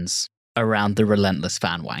questions around the relentless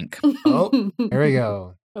fan wank. Oh, there we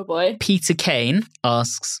go. Oh boy. Peter Kane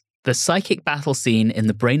asks, the psychic battle scene in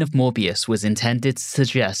The Brain of Morbius was intended to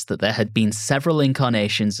suggest that there had been several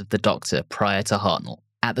incarnations of the Doctor prior to Hartnell.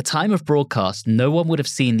 At the time of broadcast, no one would have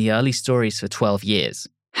seen the early stories for 12 years.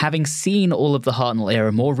 Having seen all of the Hartnell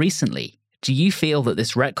era more recently, do you feel that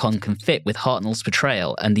this retcon can fit with Hartnell's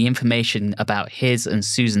portrayal and the information about his and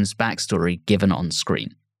Susan's backstory given on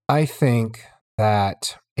screen? I think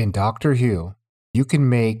that in Doctor Who, you can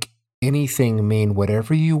make anything mean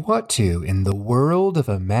whatever you want to in the world of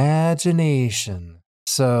imagination.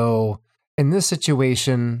 So, in this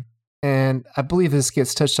situation, and I believe this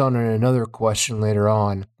gets touched on in another question later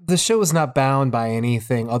on, the show is not bound by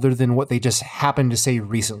anything other than what they just happened to say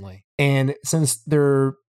recently. And since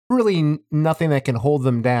they're really nothing that can hold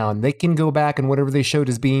them down, they can go back and whatever they showed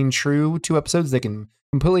as being true 2 episodes, they can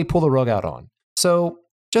completely pull the rug out on. So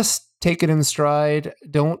just take it in stride.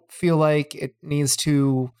 Don't feel like it needs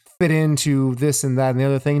to fit into this and that and the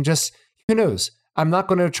other thing. Just, who knows? I'm not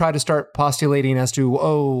going to try to start postulating as to,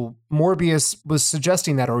 Morbius was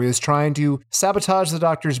suggesting that, or he was trying to sabotage the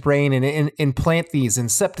Doctor's brain and implant these,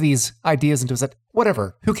 incept these ideas into his head.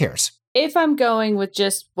 Whatever. Who cares? If I'm going with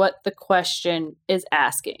just what the question is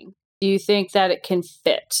asking, do you think that it can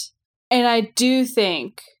fit? And I do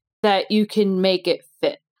think that you can make it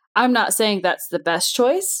fit. I'm not saying that's the best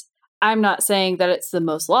choice. I'm not saying that it's the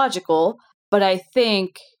most logical, but I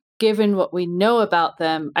think given what we know about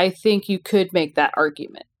them, I think you could make that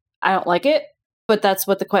argument. I don't like it, but that's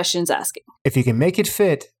what the question's asking. If you can make it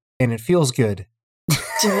fit and it feels good. Do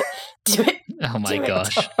it. Do it. Oh my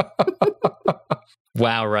gosh.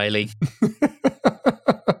 Wow, Riley.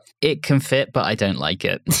 It can fit, but I don't like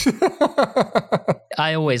it.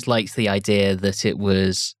 I always liked the idea that it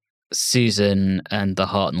was Susan and the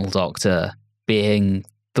Hartnell Doctor being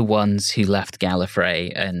the ones who left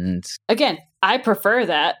Gallifrey. And again, I prefer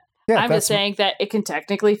that. Yeah, I'm just saying that it can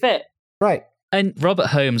technically fit. Right. And Robert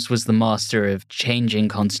Holmes was the master of changing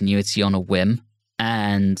continuity on a whim.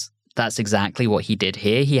 And that's exactly what he did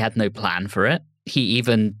here. He had no plan for it. He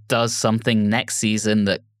even does something next season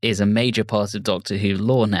that is a major part of Doctor Who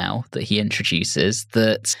lore now that he introduces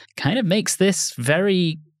that kind of makes this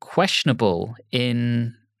very questionable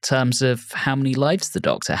in terms of how many lives the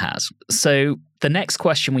Doctor has. So the next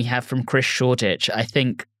question we have from Chris Shoreditch, I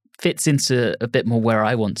think fits into a bit more where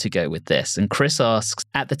I want to go with this. And Chris asks,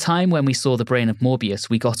 at the time when we saw The Brain of Morbius,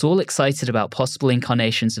 we got all excited about possible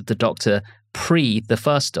incarnations of the Doctor pre the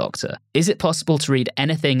first Doctor. Is it possible to read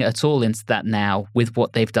anything at all into that now with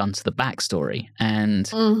what they've done to the backstory? And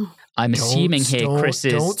I'm assuming here Chris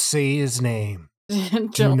is... Don't say his name.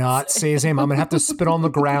 Do not say his name. I'm going to have to spit on the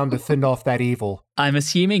ground to fend off that evil. I'm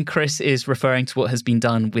assuming Chris is referring to what has been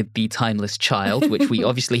done with the Timeless Child, which we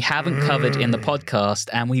obviously haven't covered in the podcast,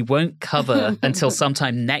 and we won't cover until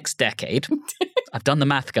sometime next decade. I've done the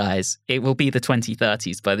math, guys. It will be the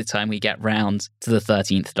 2030s by the time we get round to the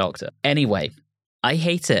 13th Doctor. Anyway, I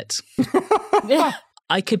hate it. Yeah.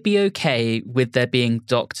 I could be okay with there being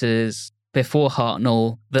Doctors before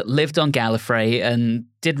Hartnell that lived on Gallifrey and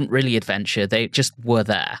didn't really adventure. They just were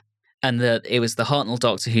there. And that it was the Hartnell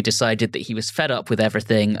Doctor who decided that he was fed up with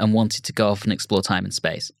everything and wanted to go off and explore time and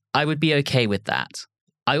space. I would be okay with that.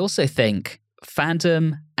 I also think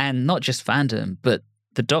fandom, and not just fandom, but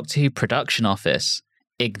the Doctor Who production office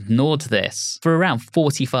ignored this for around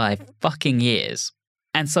 45 fucking years.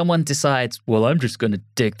 And someone decides, well, I'm just going to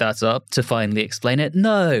dig that up to finally explain it.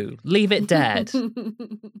 No, leave it dead.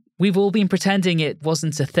 We've all been pretending it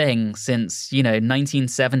wasn't a thing since,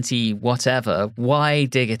 1970, whatever. Why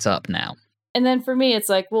dig it up now? And then for me, it's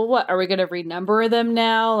like, well, what? Are we going to renumber them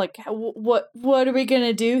now? Like, what are we going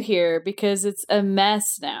to do here? Because it's a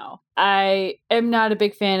mess now. I am not a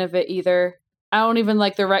big fan of it either. I don't even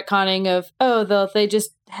like the retconning of, they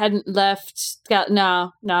just hadn't left.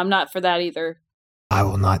 No, I'm not for that either. I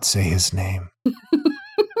will not say his name.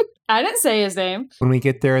 I didn't say his name. When we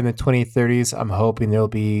get there in the 2030s, I'm hoping there'll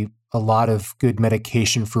be a lot of good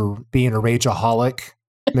medication for being a rageaholic,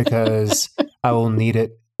 because I will need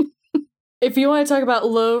it. If you want to talk about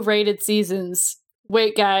low-rated seasons,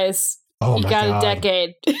 wait, guys. You got a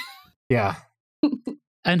decade. Yeah.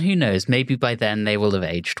 And who knows, maybe by then they will have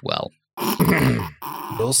aged well.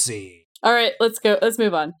 We'll see. All right, let's go. Let's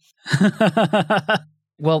move on.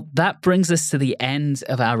 Well, that brings us to the end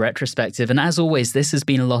of our retrospective. And as always, this has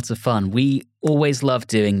been a lot of fun. We always love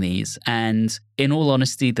doing these. And in all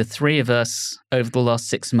honesty, the three of us over the last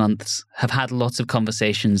 6 months have had lots of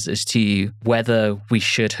conversations as to whether we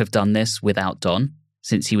should have done this without Don,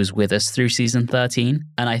 since he was with us through season 13.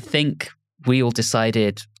 And I think we all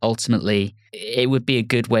decided ultimately it would be a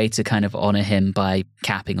good way to kind of honor him by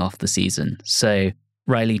capping off the season. So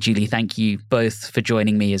Riley, Julie, thank you both for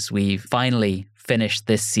joining me as we finally finished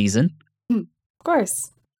this season. Of course.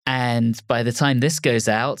 And by the time this goes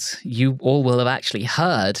out, you all will have actually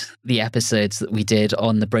heard the episodes that we did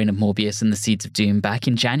on The Brain of Morbius and the Seeds of Doom back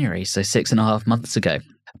in January, so 6.5 months ago.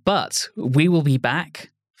 But we will be back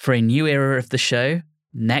for a new era of the show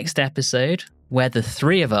next episode, where the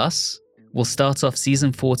three of us will start off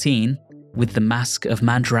season 14 with The Mask of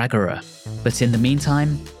Mandragora. But in the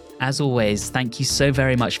meantime, as always, thank you so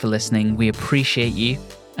very much for listening. We appreciate you.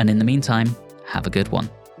 And in the meantime, have a good one.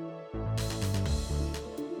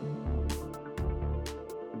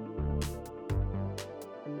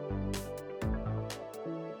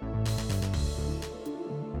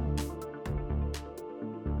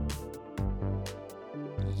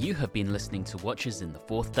 You have been listening to Watchers in the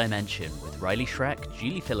Fourth Dimension with Riley Schreck,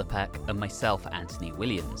 Julie Philippek, and myself, Anthony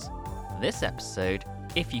Williams. This episode,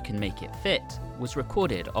 If You Can Make It Fit, was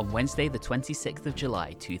recorded on Wednesday the 26th of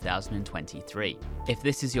July 2023. If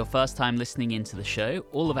this is your first time listening into the show,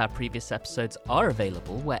 all of our previous episodes are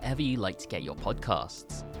available wherever you like to get your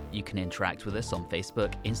podcasts. You can interact with us on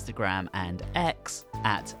Facebook, Instagram, and X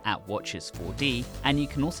at Watchers4D, and you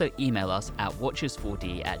can also email us at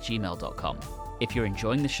watchers4d@gmail.com. If you're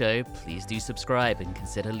enjoying the show, please do subscribe and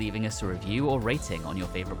consider leaving us a review or rating on your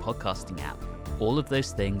favorite podcasting app. All of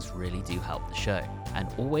those things really do help the show. And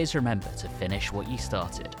always remember to finish what you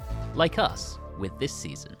started, like us with this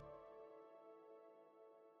season.